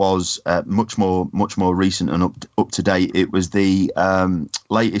 was much more recent and up to date. It was the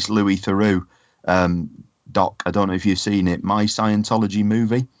latest Louis Theroux doc. I don't know if you've seen it, My Scientology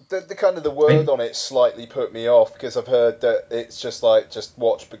Movie. The kind of the word on it slightly put me off because I've heard that it's just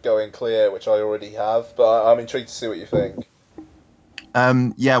watch but go in clear, which I already have. But I'm intrigued to see what you think.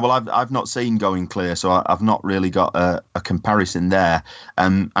 Yeah, well, I've not seen Going Clear, so I've not really got a comparison there.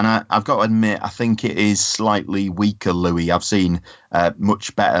 And I've got to admit, I think it is slightly weaker Louis. I've seen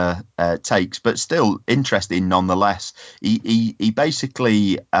much better takes, but still interesting nonetheless. He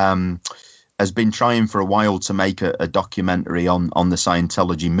basically has been trying for a while to make a documentary on the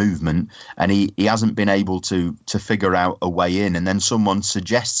Scientology movement, and he hasn't been able to figure out a way in. And then someone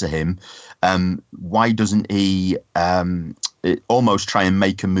suggests to him, why doesn't he almost try and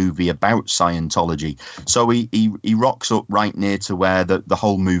make a movie about Scientology? So he rocks up right near to where the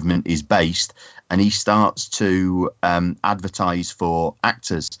whole movement is based, and he starts to advertise for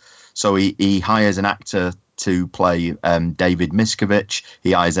actors. So he hires an actor to play David Miscavige.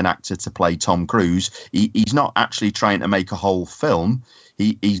 He hires an actor to play Tom Cruise. He's not actually trying to make a whole film.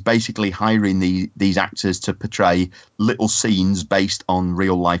 He's basically hiring these actors to portray little scenes based on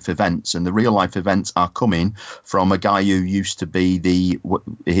real life events, and the real life events are coming from a guy who used to be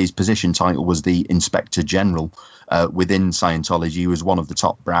his position title was the Inspector General within Scientology. He was one of the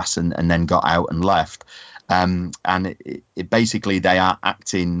top brass and then got out and left. And it basically they are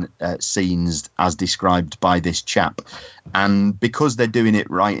acting scenes as described by this chap. And because they're doing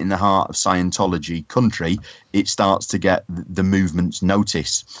it right in the heart of Scientology country, it starts to get the movement's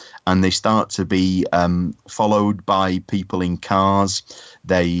notice. And they start to be followed by people in cars.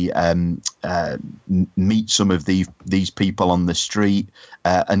 They meet some of these people on the street.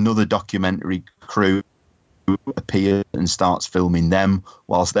 Another documentary crew appears and starts filming them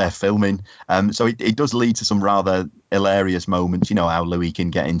whilst they're filming. So it does lead to some rather hilarious moments. You know how Louis can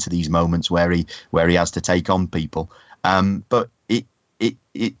get into these moments where he has to take on people. But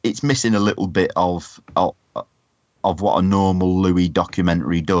it's missing a little bit of what a normal Louis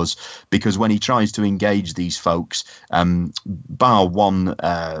documentary does, because when he tries to engage these folks, bar one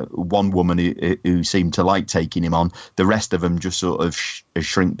woman who seemed to like taking him on, the rest of them just sort of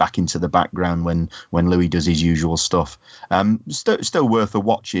shrink back into the background when Louis does his usual stuff. Still worth a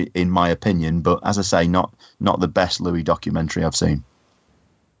watch in my opinion, but as I say, not the best Louis documentary I've seen.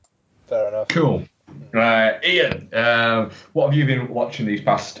 Fair enough. Cool. Ian, what have you been watching these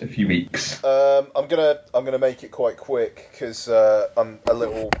past few weeks? I'm gonna make it quite quick because I'm a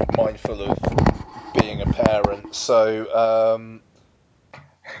little mindful of being a parent. So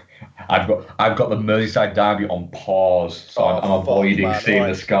I've got the Merseyside derby on pause, so I'm avoiding seeing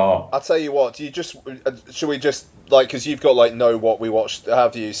the score. I'll tell you what. Do you just should we just because you've got know what we watched,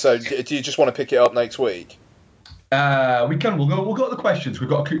 have you? So do you just want to pick it up next week? We can. We'll go to the questions. We've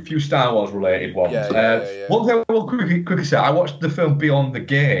got a few Star Wars related ones. Yeah. One thing I will quickly say, I watched the film Beyond the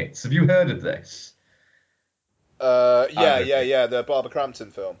Gates. Have you heard of this? Yeah. The Barbara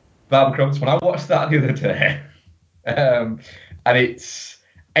Crampton film. Barbara Crampton. I watched that the other day, and it's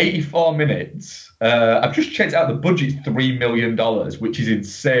 84 minutes. I've just checked out the budget's $3 million, which is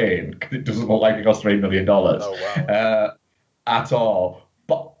insane because it doesn't look like it cost $3 million. Oh wow. At all.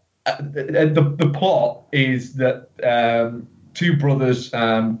 But the plot is that two brothers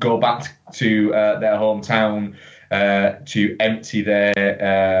go back to their hometown to empty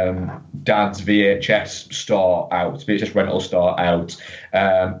their dad's VHS rental store out,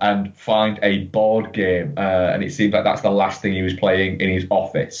 and find a board game. And it seems like that's the last thing he was playing in his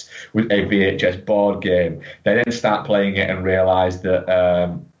office, was a VHS board game. They then start playing it and realise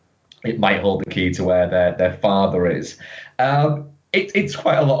that it might hold the key to where their father is. It's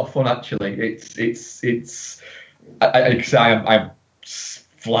quite a lot of fun, actually. I'm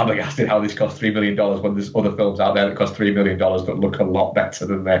flabbergasted how this cost $3 million when there's other films out there that cost $3 million that look a lot better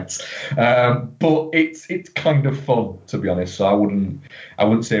than this. But it's kind of fun, to be honest. So I wouldn't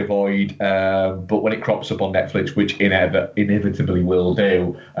say avoid. But when it crops up on Netflix, which inevitably will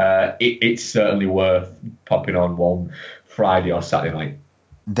do, it's certainly worth popping on one Friday or Saturday night.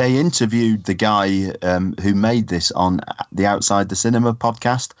 They interviewed the guy who made this on the Outside the Cinema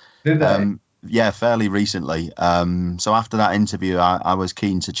podcast. Did they? Yeah, fairly recently. So after that interview, I was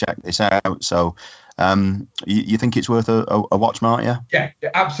keen to check this out. So you think it's worth a watch, Mark? Yeah,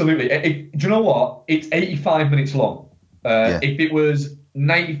 absolutely. Do you know what? It's 85 minutes long. If it was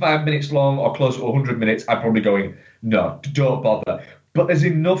 95 minutes long or close to 100 minutes, I'd probably going, no, don't bother. but there's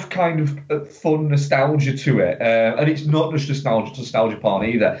enough kind of fun nostalgia to it, and it's not just nostalgia porn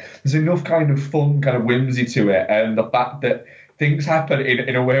either. There's enough kind of fun, kind of whimsy to it, and the fact that things happen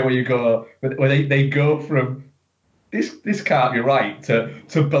in a way where you go, where they go from this can't be right to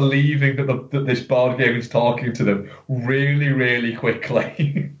believing that this board game is talking to them really, really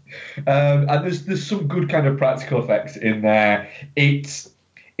quickly. And there's some good kind of practical effects in there. It's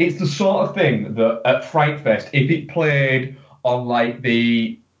the sort of thing that at Fright Fest, if it played on like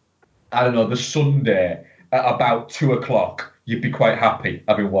the Sunday at about 2 o'clock, you'd be quite happy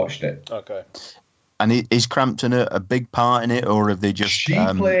having watched it. Okay. And is Crampton a big part in it, or have they just? She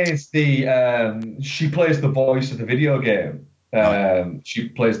plays the voice of the video game. She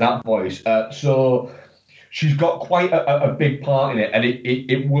plays that voice. So she's got quite a big part in it, and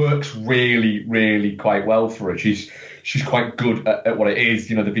it works really, really quite well for her. She's quite good at what it is.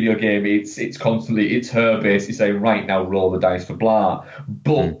 The video game, it's constantly, it's her basically saying, right, now roll the dice for blah.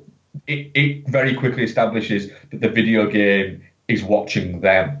 But it very quickly establishes that the video game is watching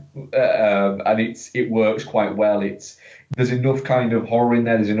them, and it works quite well. There's enough kind of horror in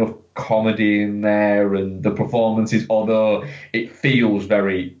there, there's enough comedy in there, and the performances, although it feels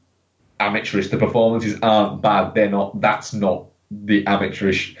very amateurish, the performances aren't bad. That's not the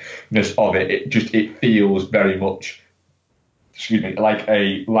amateurishness of it. It feels very much, like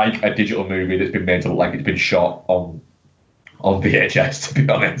a digital movie that's been made to look like it's been shot on VHS, to be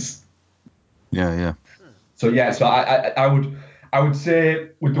honest. Yeah. So I would say,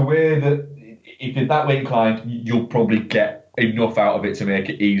 with the way that if you're that way inclined, you'll probably get enough out of it to make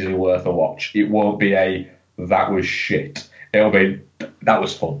it easily worth a watch. It won't be that was shit. It'll be that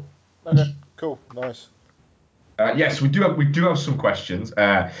was fun. Okay, cool, nice. Yes, we do have some questions,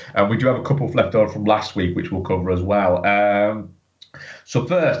 and we do have a couple left over from last week, which we'll cover as well. So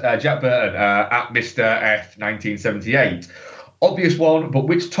first, Jack Burton at Mr. F 1978. Obvious one, but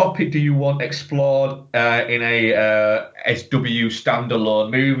which topic do you want explored in a SW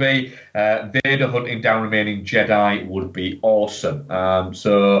standalone movie? Vader hunting down remaining Jedi would be awesome.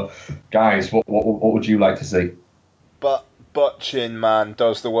 So, guys, what would you like to see? But Chin Man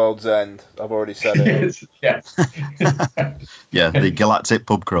does the world's end. I've already said it. Yes. Yeah, the Galactic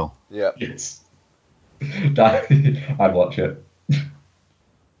Pub Crawl. Yeah. Yes. I'd watch it.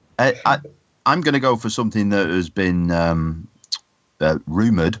 I'm going to go for something that has been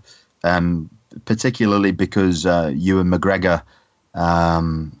rumoured, particularly because Ewan McGregor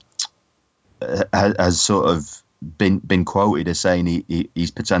has sort of been quoted as saying he's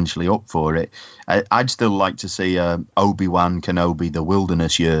potentially up for it. I'd still like to see Obi-Wan Kenobi: The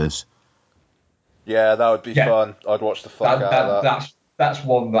Wilderness Years. Yeah, that would be fun. I'd watch the fuck out of that. That's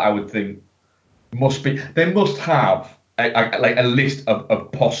one that I would think must be. They must have a list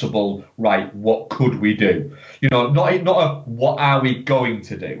of possible, right, what could we do? Not a what are we going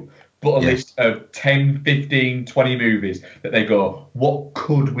to do, but a list of 10, 15, 20 movies that they go, what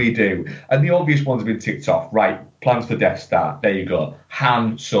could we do? And the obvious ones have been ticked off, right? Plans for Death Star, there you go.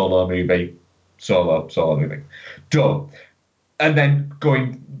 Han Solo movie, solo movie, done. And then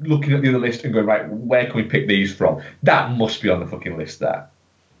looking at the other list and going, right, where can we pick these from? That must be on the fucking list there.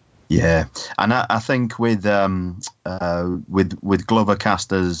 Yeah, and I think with Glover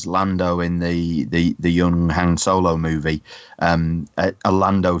cast as Lando in the young Han Solo movie, a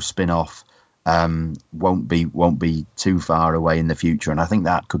Lando spin-off won't be too far away in the future, and I think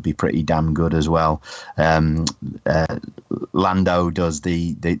that could be pretty damn good as well. Lando does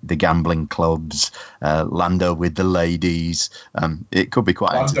the gambling clubs, Lando with the ladies. It could be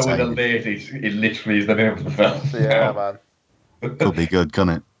quite entertaining. Lando with the ladies, it literally is the name of the film. Yeah, man. Could be good,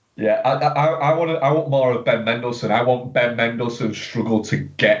 couldn't it? Yeah, I want more of Ben Mendelsohn. I want Ben Mendelsohn's struggle to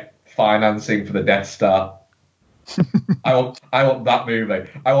get financing for the Death Star. I want that movie.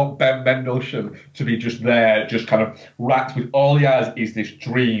 I want Ben Mendelsohn to be just there, just kind of racked with all he has is this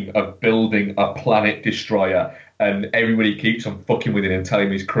dream of building a planet destroyer, and everybody keeps on fucking with him and telling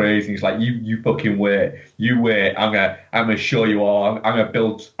him he's crazy. He's like, you fucking wait, you wait. I'm gonna show you all. I'm gonna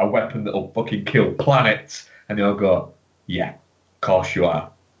build a weapon that'll fucking kill planets, and they'll go, yeah, of course you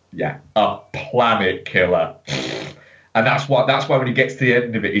are. Yeah, a planet killer. And that's why when he gets to the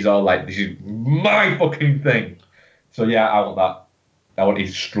end of it, he's all like, this is my fucking thing. So yeah, I want that. I want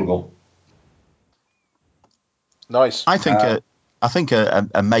his struggle. Nice. I think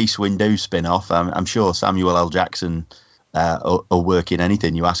a Mace Windu spin-off. I'm sure Samuel L. Jackson will work in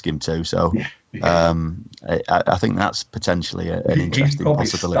anything you ask him to. So I think that's potentially an interesting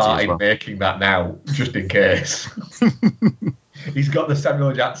possibility as well. He's probably making that now, just in case. He's got the Samuel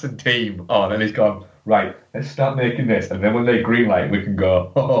L. Jackson team on, and he's gone, right, let's start making this. And then when they greenlight, we can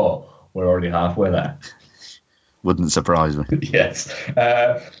go, we're already halfway there. Wouldn't surprise me. Yes.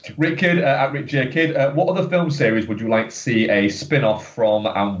 Rick Kidd, at Rick J. Kidd, what other film series would you like to see a spin-off from,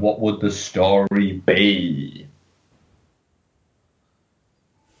 and what would the story be?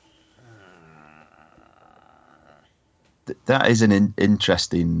 That is an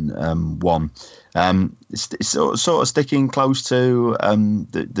interesting one. It's sort of sticking close to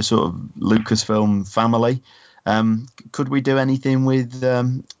the sort of Lucasfilm family. Could we do anything with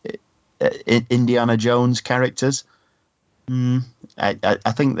Indiana Jones characters? I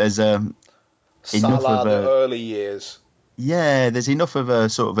think there's enough Salah, of the a early years. there's enough of a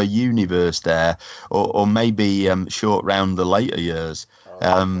sort of a universe there, or maybe short round the later years.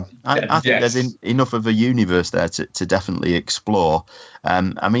 I think Yes. there's enough of a universe there to definitely explore.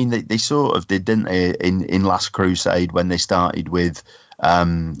 I mean, they sort of did, didn't they, in Last Crusade when they started with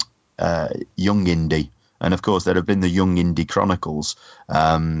Young Indy. And of course, there have been the Young Indy Chronicles.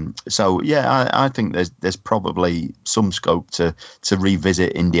 So yeah, I think there's probably some scope to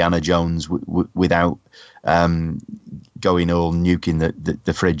revisit Indiana Jones without going all nuking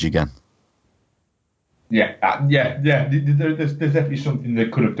the fridge again. Yeah. There's definitely something they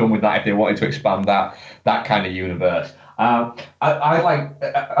could have done with that if they wanted to expand that kind of universe. I like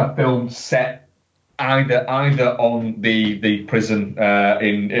a film set either on the prison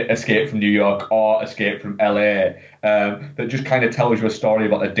in Escape from New York or Escape from LA, that just kind of tells you a story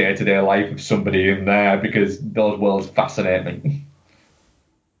about the day-to-day life of somebody in there, because those worlds fascinate me.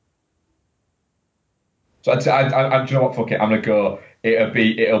 So do you know what? Fuck it. I'm gonna go.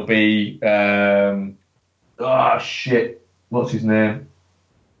 It'll be. Oh shit! What's his name?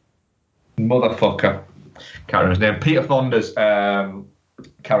 Motherfucker. Can't remember his name. Peter Fonda's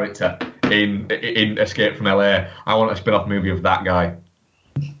character in Escape from LA. I want a spin-off movie of that guy.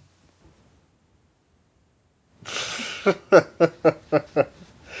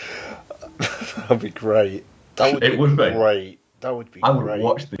 That'd be great. That would It be would be. great. That would be I would great.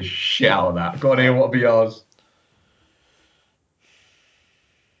 watch the shit out of that. Go on, Ian, what would be yours?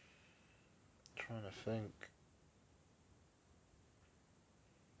 Trying to think.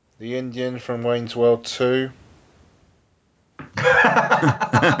 The Indian from Wayne's World 2.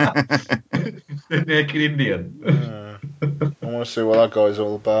 The Naked Indian. I want to see what that guy's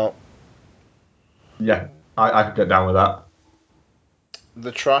all about. Yeah, I could get down with that.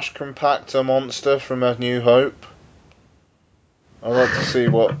 The Trash Compactor monster from A New Hope. I'd like to see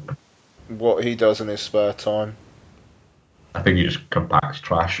what he does in his spare time. I think he just compacts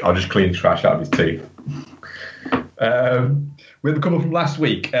trash. I'll just clean trash out of his teeth. We have a couple from last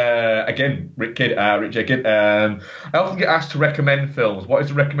week. Again, Rick J. Kidd. I often get asked to recommend films. What is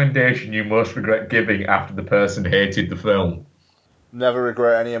the recommendation you most regret giving after the person hated the film? Never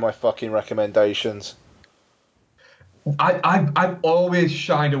regret any of my fucking recommendations. I've always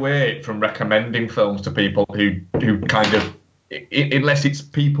shied away from recommending films to people who kind of, unless it's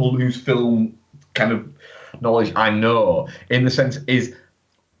people whose film kind of knowledge I know, in the sense is,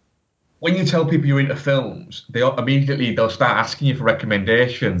 when you tell people you're into films, they'll start asking you for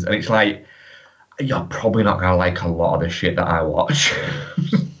recommendations, and it's like, you're probably not gonna like a lot of the shit that I watch.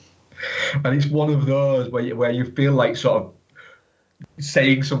 And it's one of those where you feel like sort of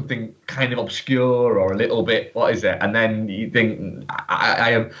saying something kind of obscure or a little bit, what is it? And then you think,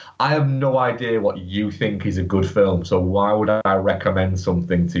 I have no idea what you think is a good film, so why would I recommend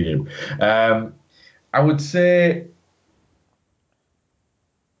something to you? I would say,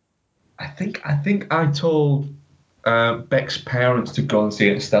 I think I told Beck's parents to go and see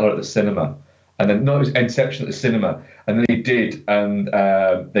Interstellar at the cinema, and then no, it was Inception at the cinema, and then he did, and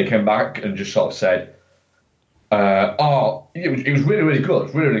they came back and just sort of said, "Oh, it was really, really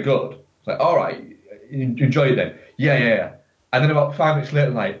good, really, really good." It's like, all right, you enjoy it then? Yeah. And then about 5 minutes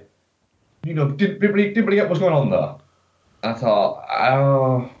later, like, didn't really get what's going on there. And I thought,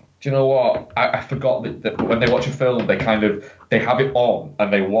 oh, do you know what? I forgot that when they watch a film, they have it on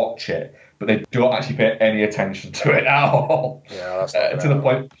and they watch it, but they don't actually pay any attention to it at all. Yeah, that's not To the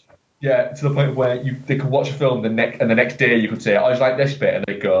point. Yeah, to the point where they could watch a film the next day you could say, "Oh, I just like this bit," and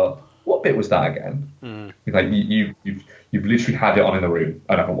they go, "What bit was that again?" It's like you've literally had it on in the room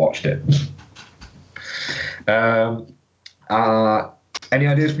and haven't watched it. Any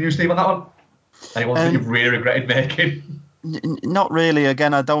ideas from you, Steve, on that one? Any ones that you've really regretted making? Not really.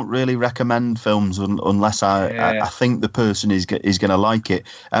 Again, I don't really recommend films unless I think the person is going to like it.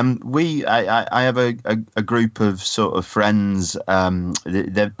 I have a group of sort of friends.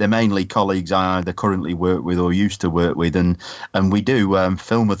 They're mainly colleagues I either currently work with or used to work with, and we do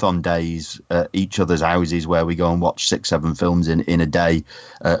filmathon days at each other's houses where we go and watch 6-7 films in a day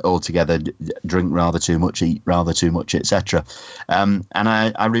all together, drink rather too much, eat rather too much, etc. And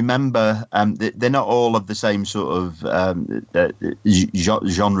I remember they're not all of the same sort of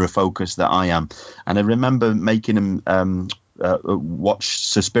genre focus that I am, and I remember making them watch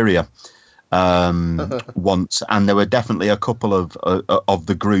Suspiria once, and there were definitely a couple of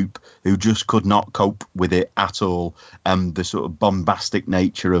the group who just could not cope with it at all. The sort of bombastic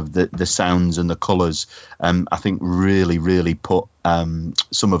nature of the sounds and the colours, I think really put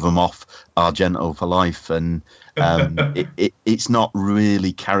some of them off Argento for life, and it's not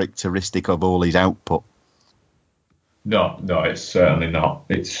really characteristic of all his output. No, it's certainly not.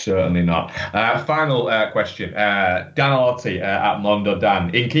 It's certainly not. Final question. Dan Orty at Mondo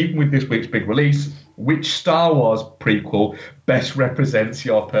Dan. In keeping with this week's big release, which Star Wars prequel best represents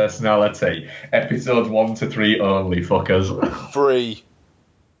your personality? Episodes 1 to 3 only, fuckers. 3.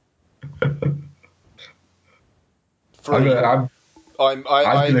 3.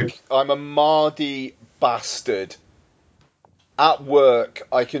 I'm a Mardy bastard. At work,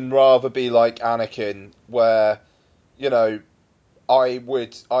 I can rather be like Anakin, where, you know, I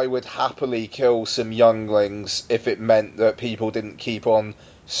would happily kill some younglings if it meant that people didn't keep on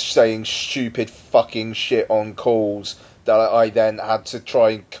saying stupid fucking shit on calls that I then had to try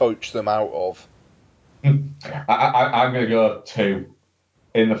and coach them out of. I'm going to go 2,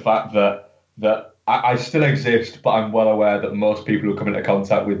 in the fact that I still exist, but I'm well aware that most people who come into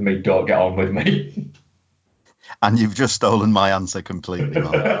contact with me don't get on with me. And you've just stolen my answer completely,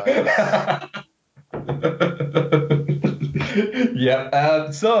 Mark.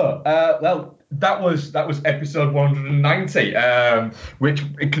 Yeah. Well, that was episode 190, which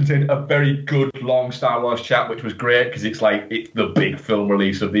it contained a very good long Star Wars chat, which was great because it's the big film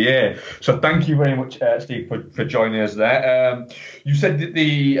release of the year. So thank you very much, Steve, for joining us there. You said that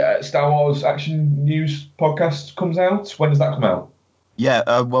the Star Wars Action News podcast comes out. When does that come out?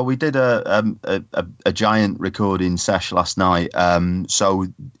 Yeah, well, we did a giant recording sesh last night. So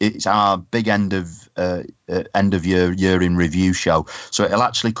it's our big end of year in review show. So it'll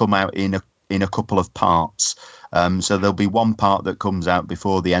actually come out in a couple of parts. So there'll be one part that comes out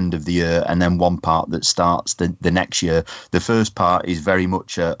before the end of the year, and then one part that starts the next year. The first part is very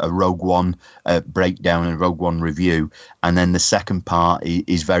much a Rogue One breakdown and Rogue One review, and then the second part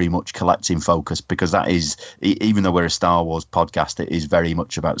is very much collecting focus, because that is, even though we're a Star Wars podcast, it is very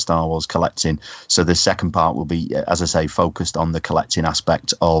much about Star Wars collecting. So the second part will be, as I say, focused on the collecting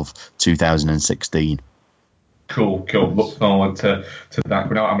aspect of 2016. Cool. Look forward to that.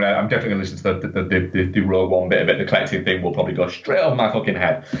 I'm definitely going to listen to the Rogue One bit of it. The collecting thing will probably go straight on my fucking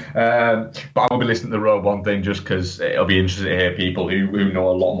head. But I will be listening to the Rogue One thing just because it'll be interesting to hear people who know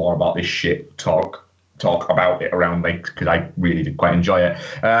a lot more about this shit talk about it around me, because I really did quite enjoy it.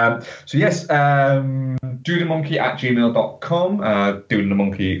 So yes, doingthemonkey@gmail.com, Doing the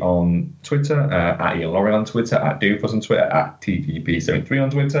Monkey on Twitter, at Ian Laurie on Twitter, at Doofus on Twitter, at TGP73 on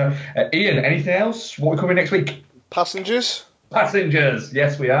Twitter. Ian, anything else? What are we covering next week? Passengers,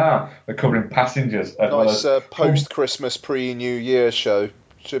 yes we are. We're covering Passengers. Nice post-Christmas, pre-New Year show.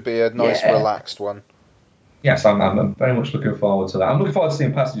 Should be a nice relaxed one. Yes, I'm very much looking forward to that. I'm looking forward to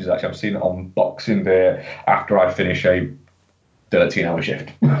seeing Passengers, actually. I'm seeing it on Boxing Day after I finish a 13-hour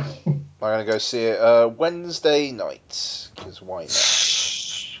shift. I'm going to go see it Wednesday night, because why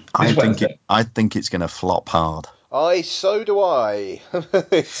not? I think it's going to flop hard. So do I.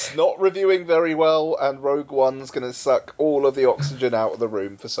 It's not reviewing very well, and Rogue One's going to suck all of the oxygen out of the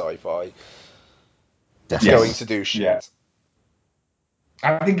room for sci-fi. It's going to do shit. Yeah.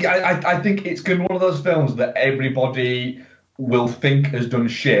 I think it's going to be one of those films that everybody will think has done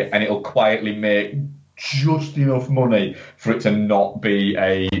shit, and it'll quietly make just enough money for it to not be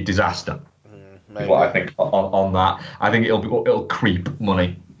a disaster. Is what I think on that. I think it'll creep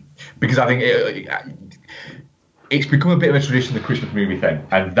money, because I think it's become a bit of a tradition, the Christmas movie thing,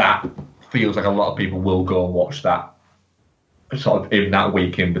 and that feels like a lot of people will go and watch that sort of in that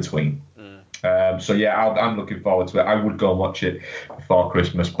week in between. So yeah, I'm looking forward to it. I would go and watch it before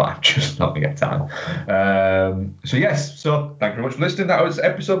Christmas, but I'm just not going to get time. So yes, so thank you very much for listening. That was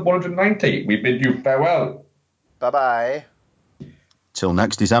episode 190. We bid you farewell. Bye-bye. Till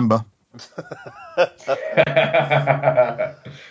next December.